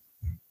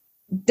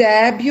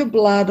 dab your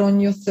blood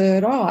on your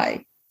third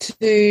eye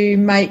to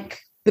make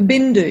the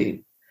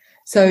bindu.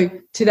 So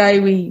today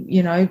we,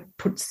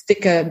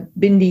 sticker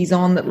bindis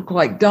on that look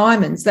like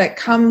diamonds. That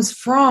comes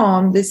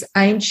from this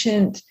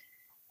ancient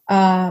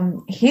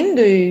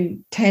Hindu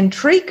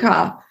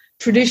tantrika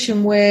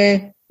tradition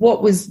where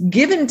what was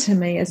given to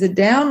me as a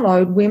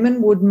download,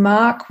 women would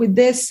mark with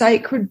their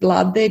sacred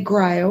blood, their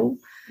grail,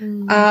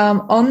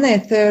 on their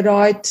third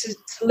eye to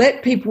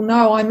let people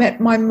know I'm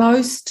at my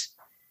most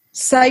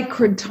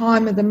sacred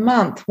time of the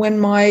month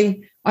when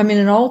I'm in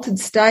an altered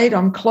state,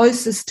 I'm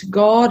closest to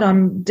God,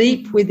 I'm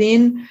deep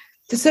within,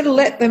 to sort of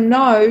let them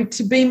know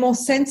to be more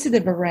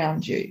sensitive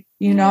around you,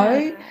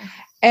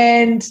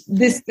 And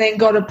this then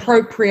got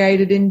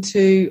appropriated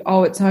into,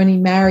 it's only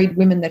married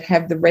women that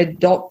have the red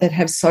dot, that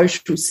have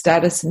social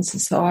status in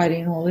society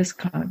and all this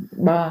kind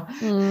of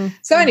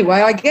So anyway,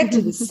 I get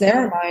to the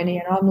ceremony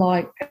and I'm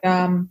like,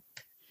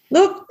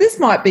 look, this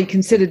might be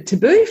considered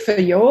taboo for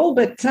you all,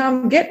 but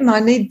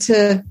I need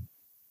to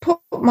put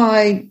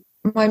my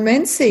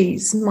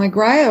menses, my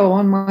grail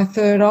on my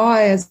third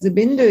eye as the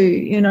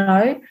bindu,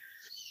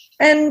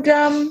 and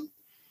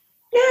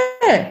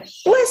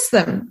bless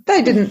them.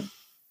 They didn't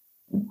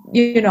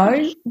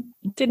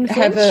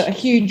have a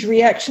huge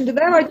reaction to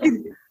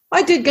that.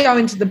 I did go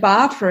into the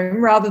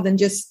bathroom rather than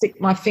just stick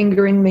my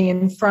finger in me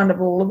in front of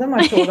all of them.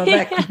 I thought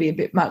that could be a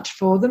bit much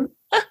for them.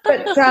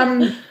 But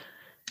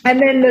and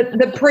then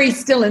the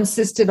priest still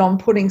insisted on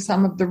putting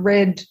some of the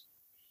red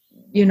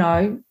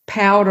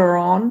powder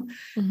on,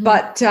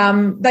 but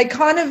they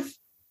kind of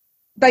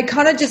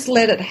just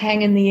let it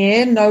hang in the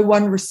air. No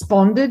one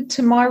responded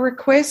to my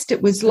request.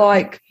 It was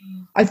like,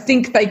 I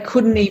think they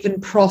couldn't even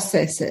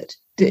process it.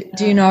 Do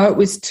you know? It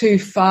was too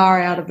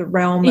far out of the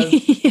realm of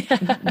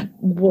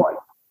what,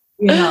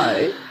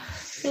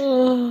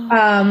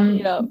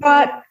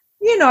 But,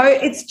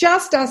 it's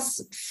just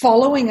us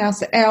following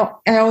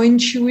our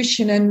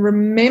intuition and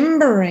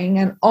remembering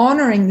and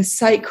honouring the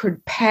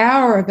sacred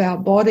power of our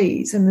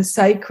bodies and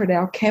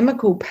our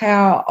chemical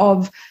power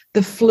of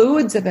the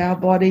fluids of our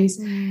bodies.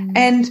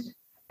 And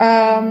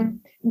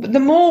the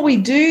more we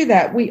do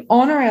that, we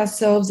honour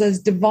ourselves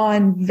as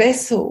divine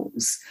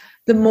vessels,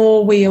 the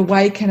more we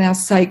awaken our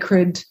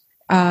sacred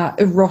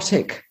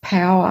erotic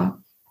power.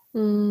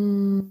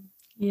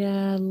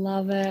 Yeah,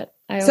 love it.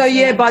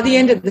 So by the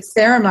end of the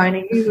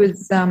ceremony, he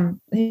was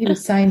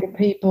saying to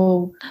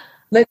people,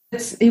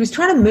 he was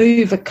trying to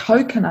move a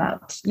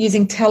coconut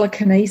using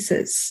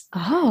telekinesis.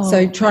 Oh,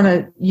 so trying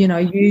to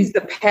use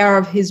the power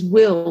of his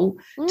will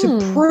to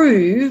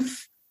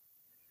prove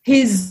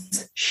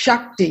his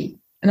Shakti,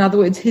 In other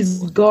words, his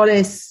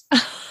goddess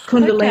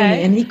Kundalini,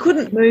 Okay. and he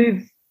couldn't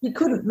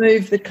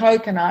move the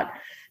coconut.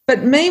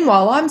 But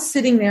meanwhile, I'm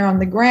sitting there on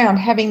the ground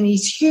having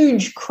these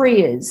huge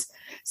kriyas.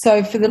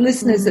 So for the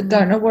listeners that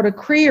don't know what a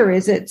kriya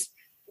is, it's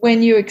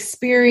when you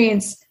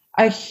experience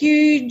a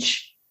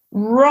huge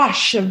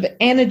rush of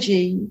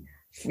energy,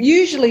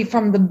 usually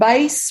from the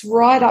base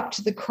right up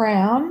to the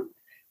crown,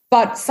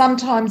 but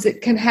sometimes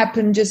it can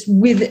happen just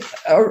with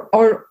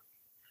or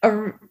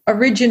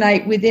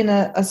originate within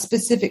a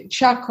specific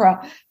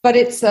chakra, but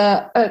it's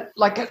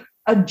like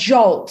a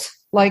jolt,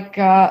 like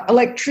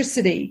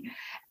electricity,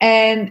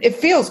 and it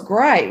feels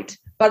great,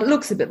 but it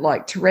looks a bit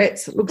like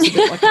Tourette's. It looks a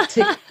bit like a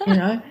tick, you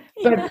know.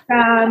 But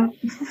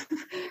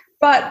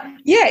but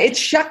yeah, it's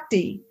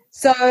Shakti.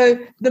 So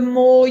the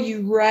more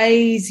you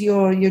raise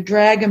your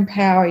dragon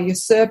power, your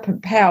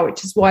serpent power,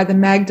 which is why the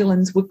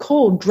Magdalens were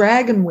called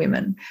dragon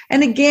women.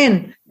 And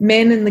again,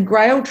 men in the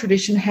Grail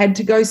tradition had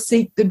to go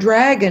seek the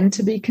dragon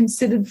to be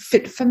considered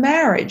fit for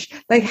marriage.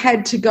 They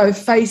had to go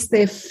face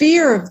their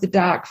fear of the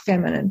dark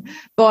feminine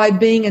by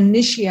being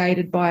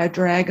initiated by a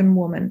dragon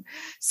woman.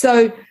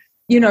 So,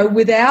 you know,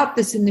 without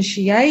this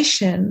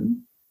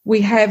initiation,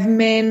 we have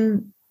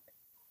men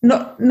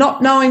not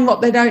knowing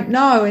what they don't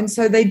know, and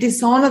so they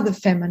dishonor the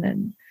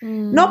feminine,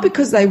 not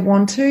because they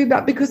want to,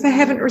 but because they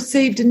haven't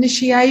received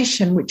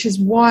initiation, which is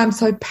why I'm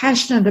so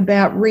passionate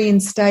about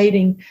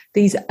reinstating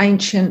these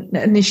ancient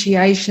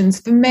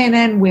initiations for men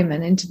and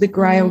women into the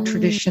Grail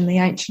tradition, the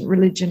ancient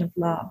religion of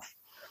love.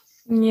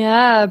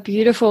 Yeah,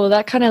 beautiful.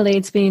 That kind of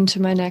leads me into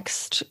my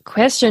next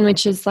question,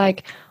 which is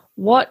like,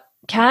 what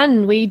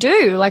can we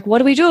do? Like, what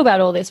do we do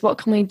about all this? What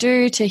can we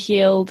do to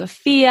heal the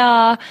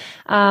fear?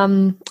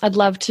 I'd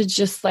love to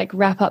just like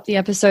wrap up the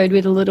episode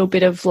with a little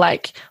bit of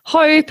like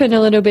hope and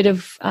a little bit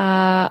of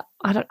I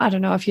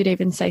don't know if you'd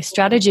even say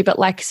strategy, but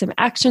like some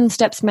action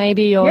steps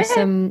maybe, or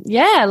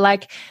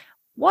like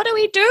what do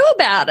we do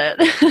about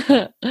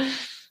it?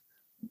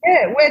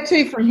 Yeah, where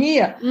to from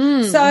here?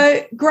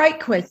 So great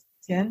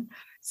question.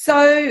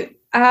 So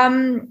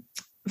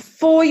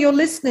for your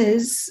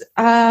listeners,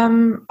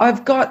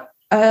 I've got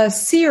a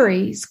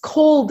series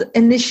called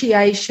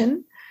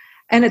Initiation,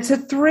 and it's a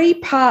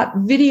 3-part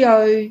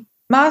video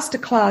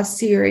masterclass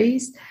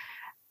series.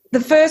 The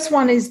first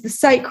one is the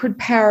sacred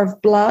power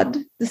of blood.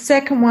 The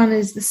second one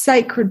is the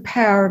sacred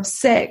power of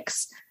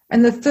sex.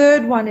 And the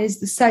third one is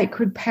the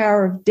sacred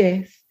power of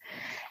death.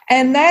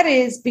 And that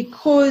is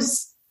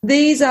because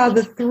these are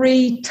the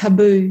 3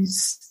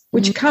 taboos,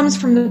 which comes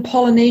from the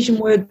Polynesian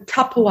word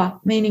tapua,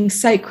 meaning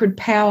sacred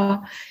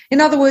power. In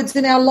other words,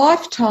 in our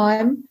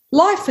lifetime,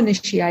 life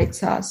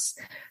initiates us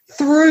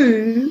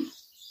through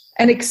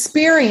an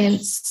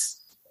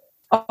experience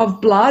of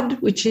blood,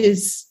 which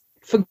is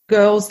for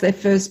girls their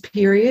first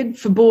period.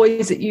 For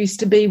boys, it used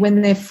to be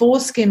when their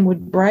foreskin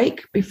would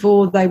break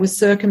before they were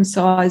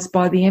circumcised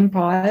by the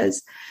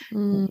empires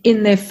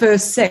in their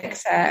first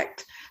sex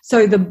act.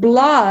 So the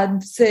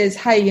blood says,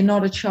 hey, you're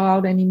not a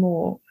child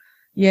anymore.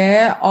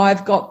 Yeah,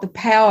 I've got the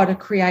power to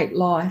create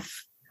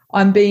life.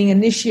 I'm being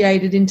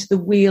initiated into the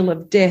wheel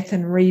of death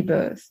and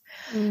rebirth.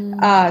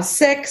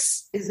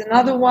 Sex is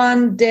another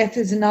one. Death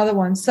is another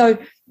one. So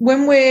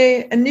when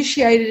we're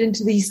initiated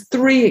into these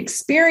 3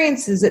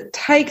 experiences, it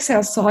takes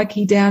our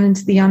psyche down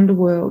into the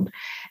underworld.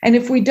 And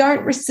if we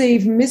don't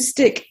receive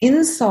mystic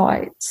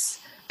insights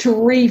to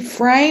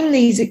reframe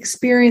these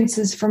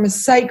experiences from a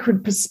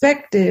sacred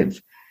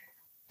perspective,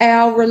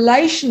 our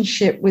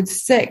relationship with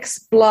sex,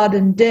 blood,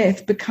 and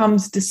death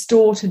becomes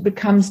distorted,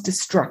 becomes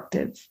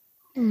destructive.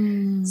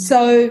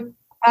 So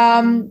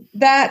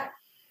that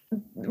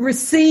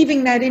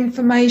receiving that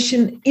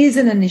information is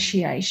an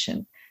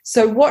initiation.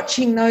 So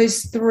watching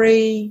those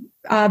 3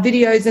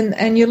 videos,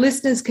 and your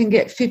listeners can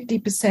get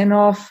 50%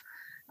 off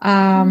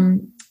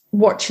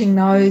watching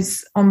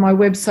those on my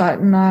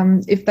website,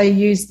 and if they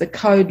use the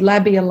code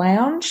Labia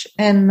Lounge,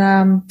 and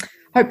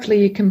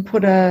hopefully you can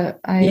put a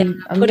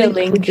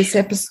link with this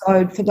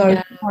episode for those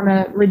who want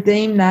to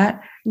redeem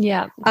that.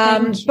 Yeah.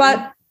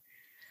 But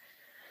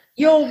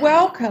you're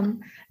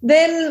welcome.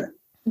 Then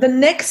the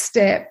next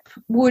step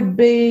would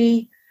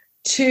be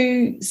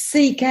to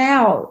seek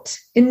out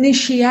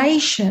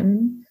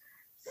initiation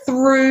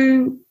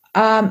through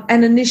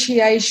an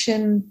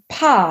initiation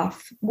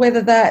path,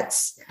 whether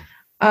that's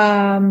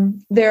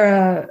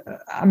there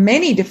are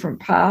many different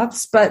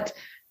paths, but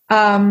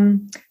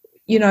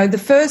you know, the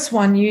first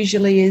one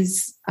usually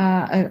is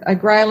a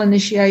Grail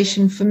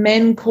initiation for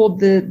men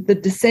called the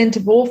Descent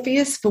of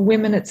Orpheus. For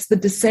women, it's the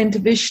Descent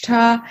of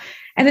Ishtar.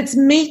 And it's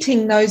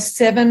meeting those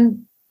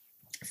 7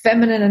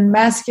 feminine and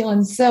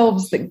masculine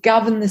selves that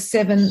govern the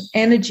 7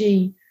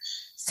 energy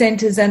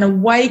centers and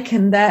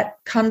awaken that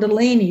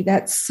Kundalini,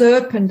 that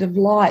serpent of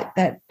light,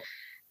 that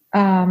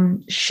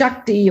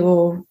Shakti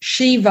or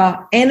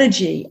Shiva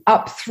energy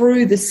up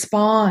through the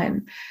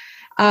spine,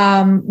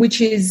 which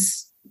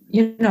is,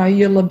 you know,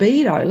 your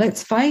libido,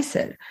 let's face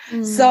it.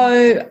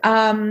 So,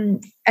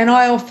 and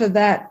I offer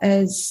that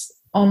as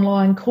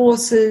online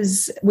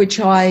courses,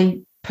 which I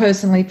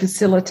personally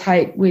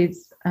facilitate with,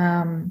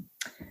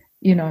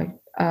 you know,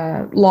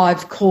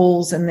 live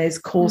calls, and there's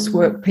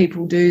coursework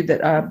people do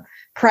that are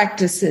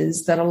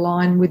practices that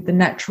align with the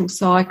natural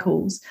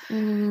cycles.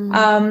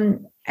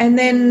 And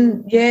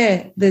then,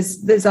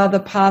 there's other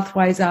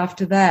pathways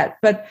after that.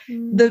 But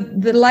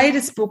the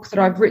latest book that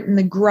I've written,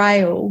 The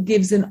Grail,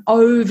 gives an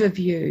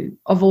overview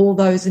of all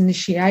those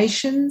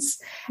initiations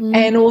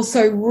and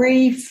also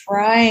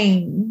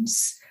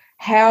reframes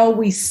how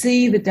we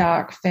see the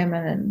dark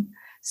feminine,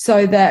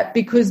 so that,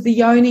 because the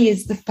yoni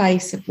is the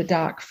face of the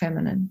dark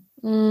feminine.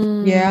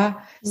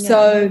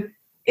 So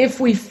if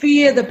we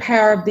fear the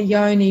power of the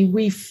yoni,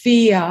 we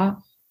fear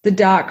the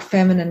dark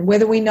feminine,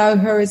 whether we know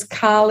her as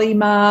Kali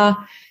Ma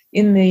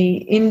in the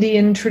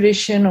Indian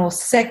tradition, or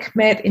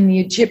Sekhmet in the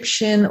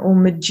Egyptian, or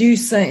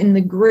Medusa in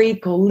the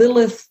Greek, or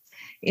Lilith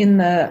in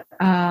the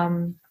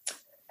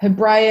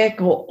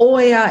Hebraic, or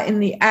Oya in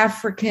the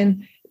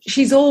African.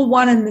 She's all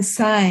one and the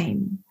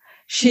same.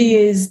 She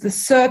is the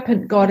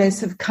serpent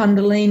goddess of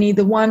Kundalini,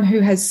 the one who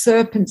has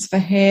serpents for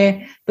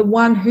hair, the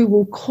one who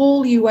will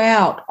call you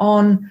out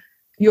on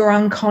your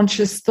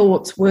unconscious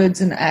thoughts,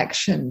 words, and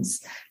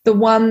actions, the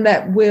one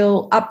that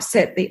will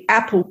upset the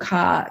apple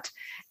cart.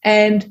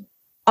 And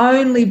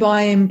only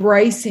by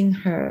embracing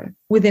her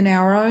within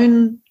our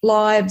own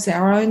lives,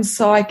 our own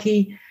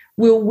psyche,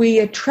 will we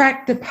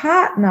attract a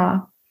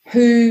partner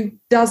who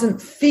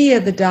doesn't fear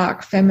the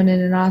dark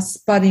feminine in us,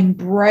 but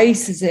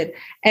embraces it.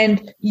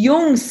 And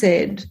Jung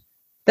said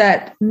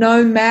that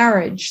no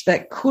marriage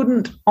that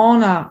couldn't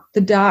honour the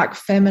dark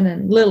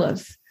feminine,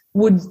 Lilith,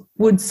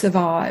 would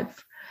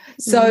survive.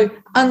 So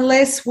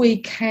unless we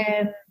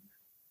can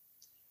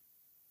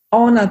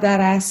honour that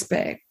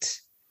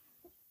aspect,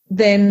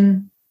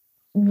 then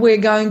we're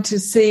going to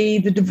see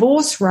the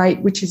divorce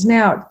rate, which is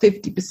now at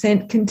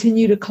 50%,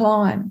 continue to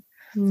climb.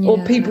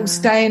 Or people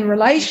stay in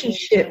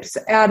relationships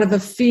out of a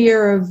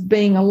fear of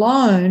being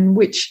alone,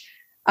 which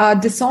are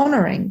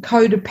dishonouring,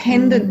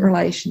 codependent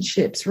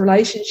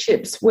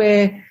relationships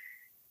where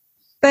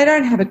they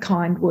don't have a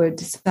kind word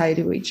to say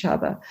to each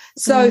other.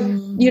 So,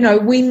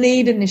 we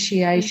need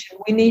initiation.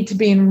 We need to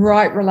be in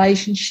right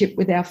relationship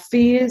with our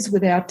fears,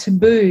 with our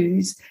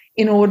taboos,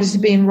 in order to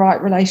be in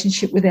right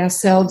relationship with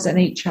ourselves and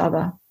each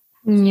other.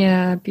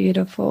 Yeah,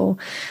 beautiful.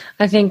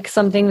 I think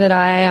something that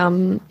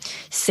I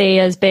see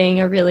as being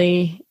a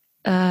really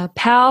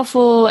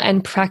powerful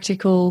and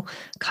practical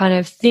kind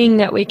of thing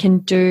that we can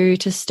do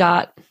to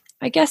start,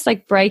 I guess,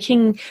 like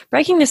breaking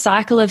the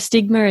cycle of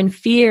stigma and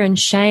fear and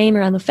shame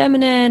around the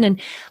feminine, and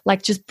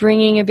like just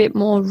bringing a bit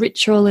more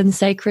ritual and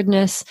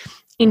sacredness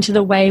into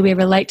the way we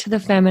relate to the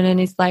feminine,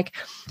 is like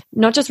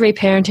not just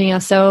reparenting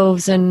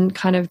ourselves and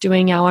kind of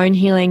doing our own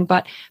healing,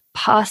 but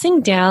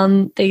passing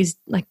down these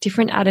like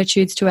different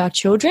attitudes to our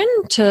children.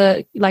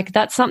 To like,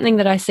 that's something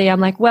that I see. I'm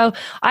like, well,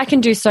 I can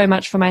do so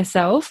much for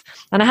myself,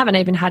 and I haven't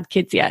even had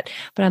kids yet,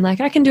 but I'm like,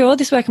 I can do all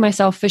this work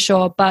myself for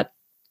sure. But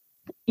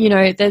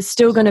there's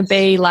still going to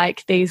be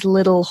like these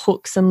little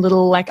hooks and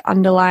little like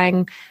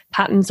underlying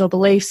patterns or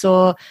beliefs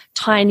or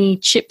tiny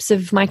chips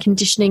of my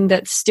conditioning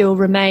that still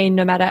remain,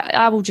 no matter,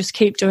 I will just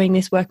keep doing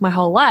this work my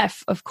whole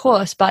life, of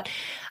course. But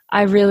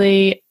I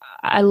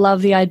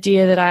love the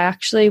idea that I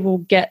actually will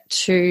get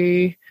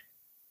to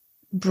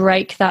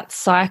break that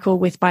cycle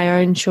with my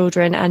own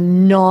children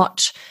and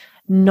not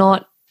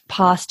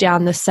pass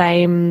down the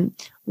same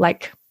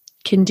like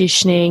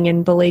conditioning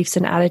and beliefs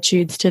and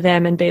attitudes to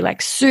them, and be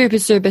like super,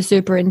 super,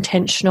 super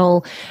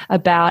intentional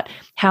about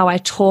how I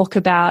talk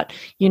about,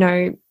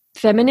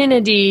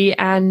 femininity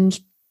and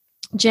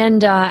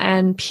gender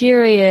and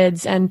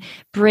periods, and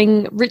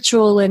bring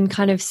ritual and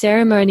kind of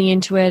ceremony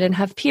into it, and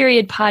have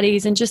period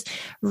parties, and just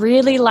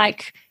really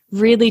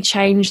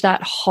change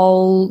that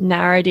whole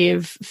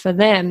narrative for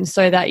them,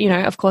 so that,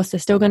 of course,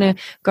 they're still going to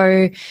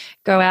go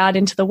out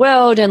into the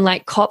world and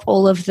like cop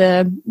all of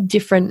the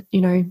different,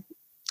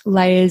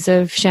 layers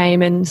of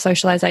shame and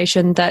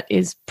socialization that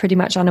is pretty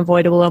much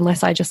unavoidable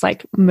unless I just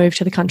like move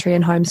to the country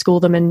and homeschool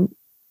them and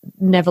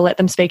never let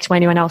them speak to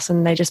anyone else,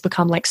 and they just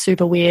become like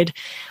super weird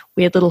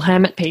little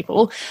hermit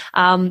people.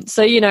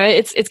 So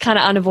it's kind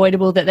of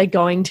unavoidable that they're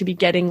going to be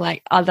getting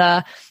like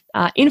other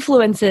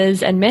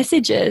influences and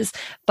messages.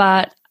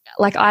 But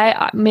like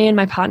me and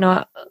my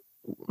partner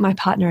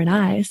and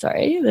I,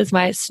 there's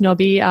my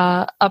snobby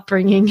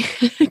upbringing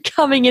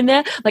coming in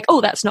there. Like,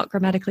 oh, that's not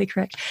grammatically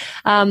correct.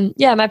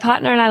 My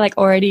partner and I like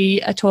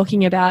already are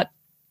talking about,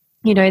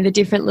 the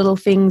different little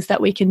things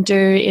that we can do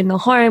in the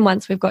home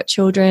once we've got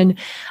children,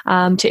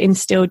 to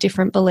instill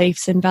different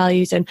beliefs and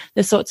values, and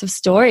the sorts of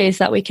stories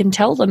that we can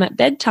tell them at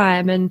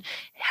bedtime, and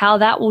how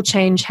that will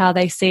change how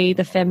they see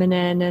the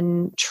feminine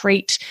and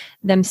treat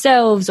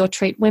themselves or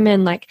treat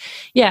women. Like,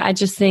 I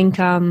just think,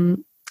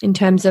 in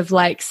terms of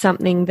like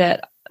something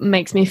that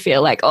makes me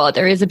feel like, oh,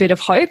 there is a bit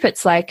of hope.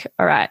 It's like,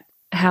 all right,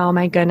 how am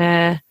I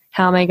gonna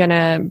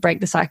break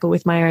the cycle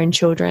with my own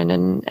children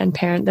and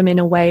parent them in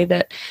a way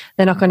that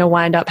they're not going to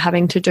wind up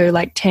having to do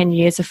like 10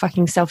 years of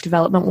fucking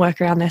self-development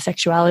work around their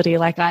sexuality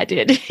like I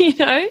did,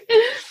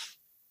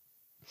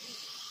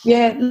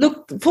 Yeah,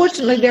 look,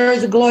 fortunately there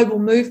is a global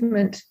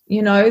movement,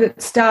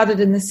 that started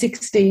in the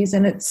 60s,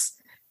 and it's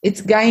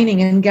it's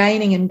gaining and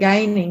gaining and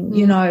gaining.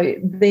 You know,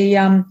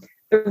 the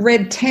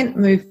red tent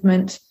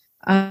movement,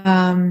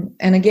 and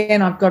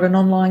again, I've got an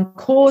online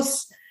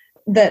course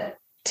that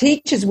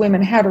teaches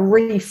women how to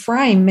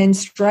reframe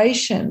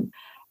menstruation.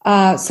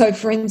 So,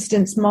 for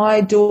instance,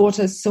 my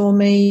daughter saw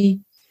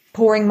me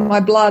pouring my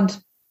blood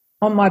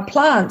on my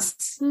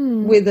plants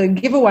with a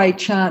giveaway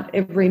chant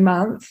every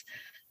month,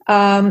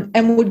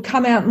 and would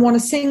come out and want to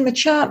sing the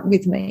chant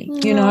with me,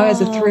 you know,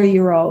 as a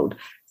 3-year-old.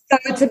 So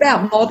it's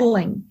about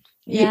modelling,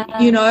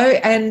 you know,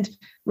 and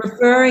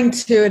referring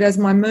to it as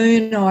my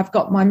moon, or I've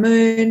got my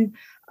moon.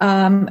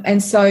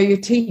 And so you're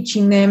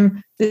teaching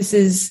them this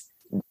is,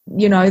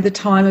 you know, the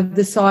time of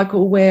the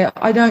cycle where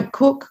I don't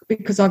cook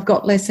because I've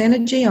got less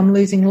energy, I'm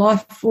losing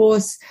life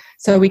force.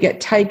 So we get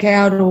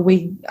takeout, or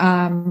we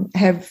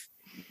have,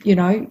 you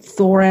know,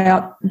 thaw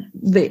out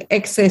the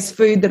excess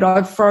food that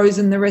I've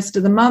frozen the rest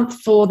of the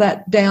month for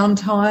that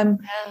downtime.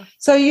 Yeah.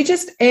 So you're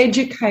just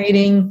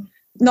educating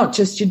not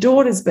just your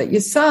daughters but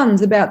your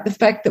sons about the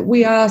fact that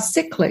we are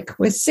cyclic.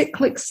 We're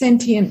cyclic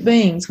sentient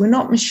beings. We're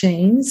not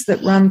machines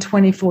that run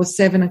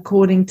 24/7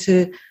 according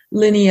to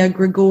linear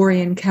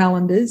Gregorian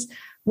calendars.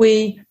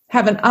 We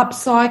have an up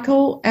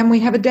cycle and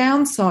we have a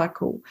down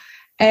cycle.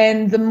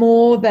 And the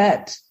more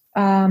that,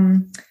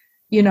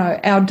 you know,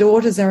 our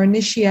daughters are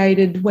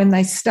initiated when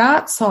they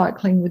start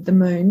cycling with the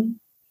moon,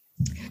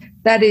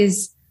 that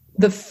is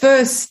the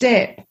first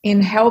step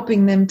in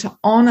helping them to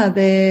honour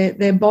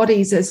their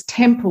bodies as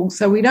temples.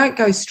 So we don't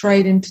go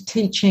straight into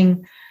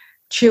teaching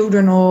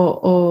children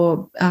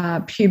or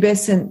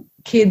pubescent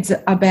kids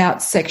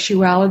about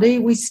sexuality.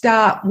 We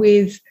start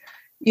with,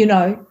 you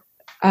know,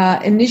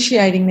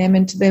 initiating them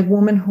into their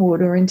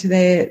womanhood or into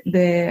their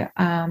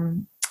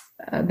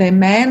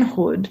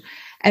manhood,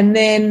 and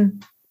then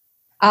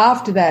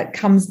after that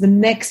comes the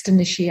next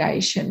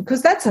initiation,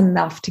 because that's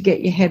enough to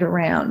get your head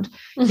around.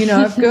 You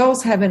know, if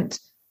girls haven't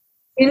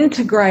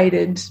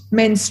integrated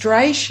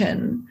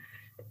menstruation,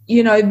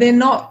 you know, they're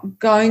not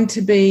going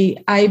to be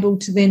able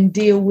to then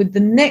deal with the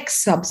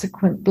next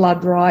subsequent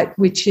blood rite,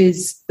 which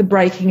is the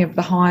breaking of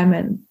the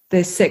hymen,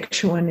 their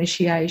sexual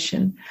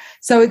initiation.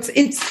 So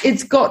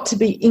it's got to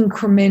be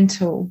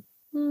incremental.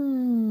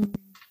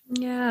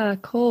 Yeah,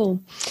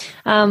 cool.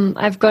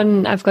 I've got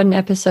an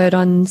episode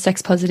on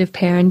sex positive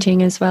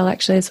parenting as well.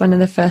 Actually, it's one of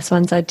the first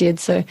ones I did.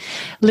 So,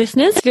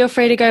 listeners, feel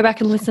free to go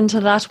back and listen to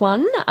that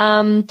one.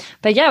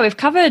 But yeah, we've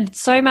covered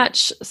so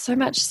much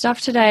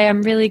stuff today.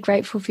 I'm really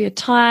grateful for your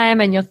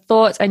time and your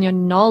thoughts and your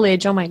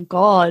knowledge. Oh my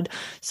God,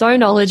 so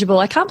knowledgeable!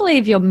 I can't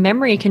believe your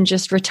memory can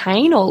just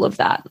retain all of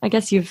that. I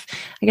guess you've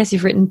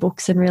written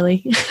books and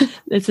really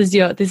this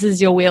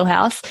is your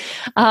wheelhouse.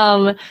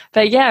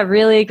 But yeah,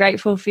 really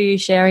grateful for you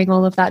sharing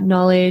all of that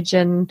knowledge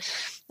and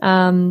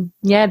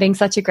being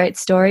such a great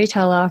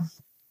storyteller.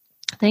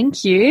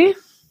 Thank you.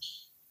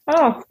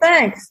 Oh,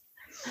 thanks.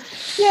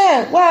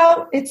 Yeah,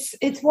 well, it's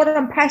what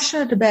I'm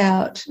passionate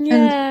about. Yeah.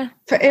 And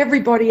for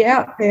everybody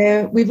out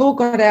there, we've all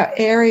got our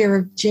area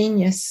of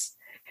genius.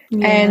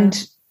 Yeah.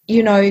 And,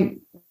 you know,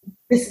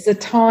 this is a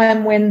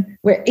time when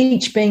we're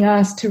each being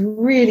asked to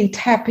really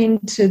tap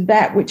into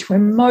that which we're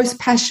most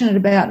passionate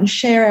about and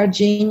share our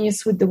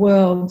genius with the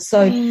world.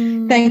 So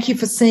thank you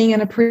for seeing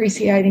and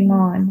appreciating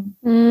mine.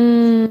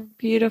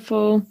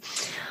 Beautiful.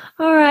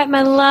 All right,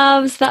 my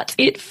loves, that's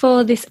it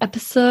for this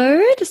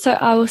episode. So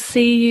I will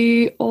see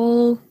you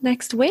all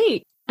next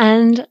week.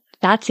 And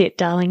that's it,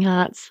 darling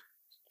hearts.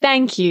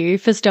 Thank you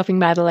for stopping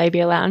by the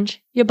Labia Lounge.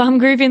 Your bum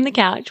groove in the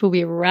couch will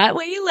be right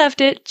where you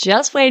left it,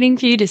 just waiting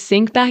for you to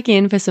sink back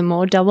in for some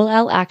more double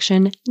L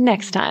action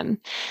next time.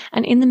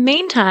 And in the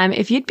meantime,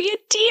 if you'd be a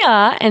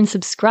dear and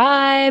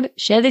subscribe,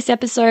 share this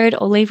episode,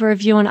 or leave a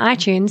review on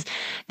iTunes,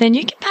 then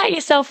you can pat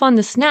yourself on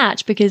the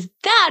snatch, because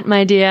that,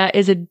 my dear,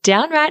 is a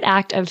downright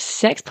act of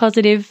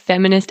sex-positive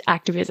feminist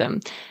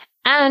activism.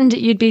 And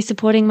you'd be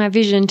supporting my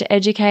vision to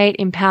educate,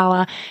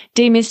 empower,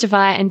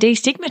 demystify, and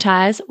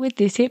destigmatize with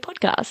this here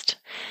podcast.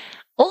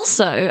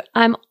 Also,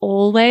 I'm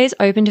always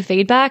open to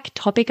feedback,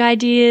 topic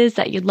ideas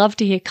that you'd love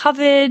to hear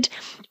covered,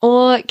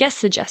 or guest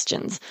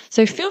suggestions.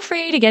 So feel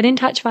free to get in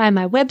touch via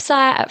my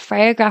website at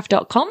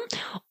freyagraph.com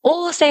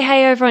or say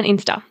hey over on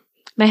Insta.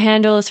 My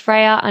handle is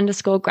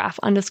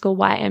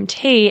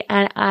Freya_graph_YMT,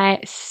 and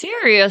I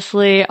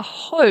seriously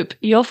hope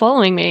you're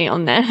following me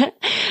on there,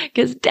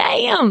 because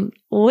damn,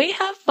 we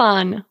have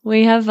fun.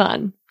 We have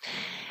fun.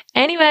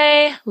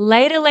 Anyway,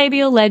 later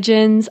labial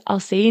legends. I'll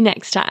see you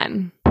next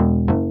time.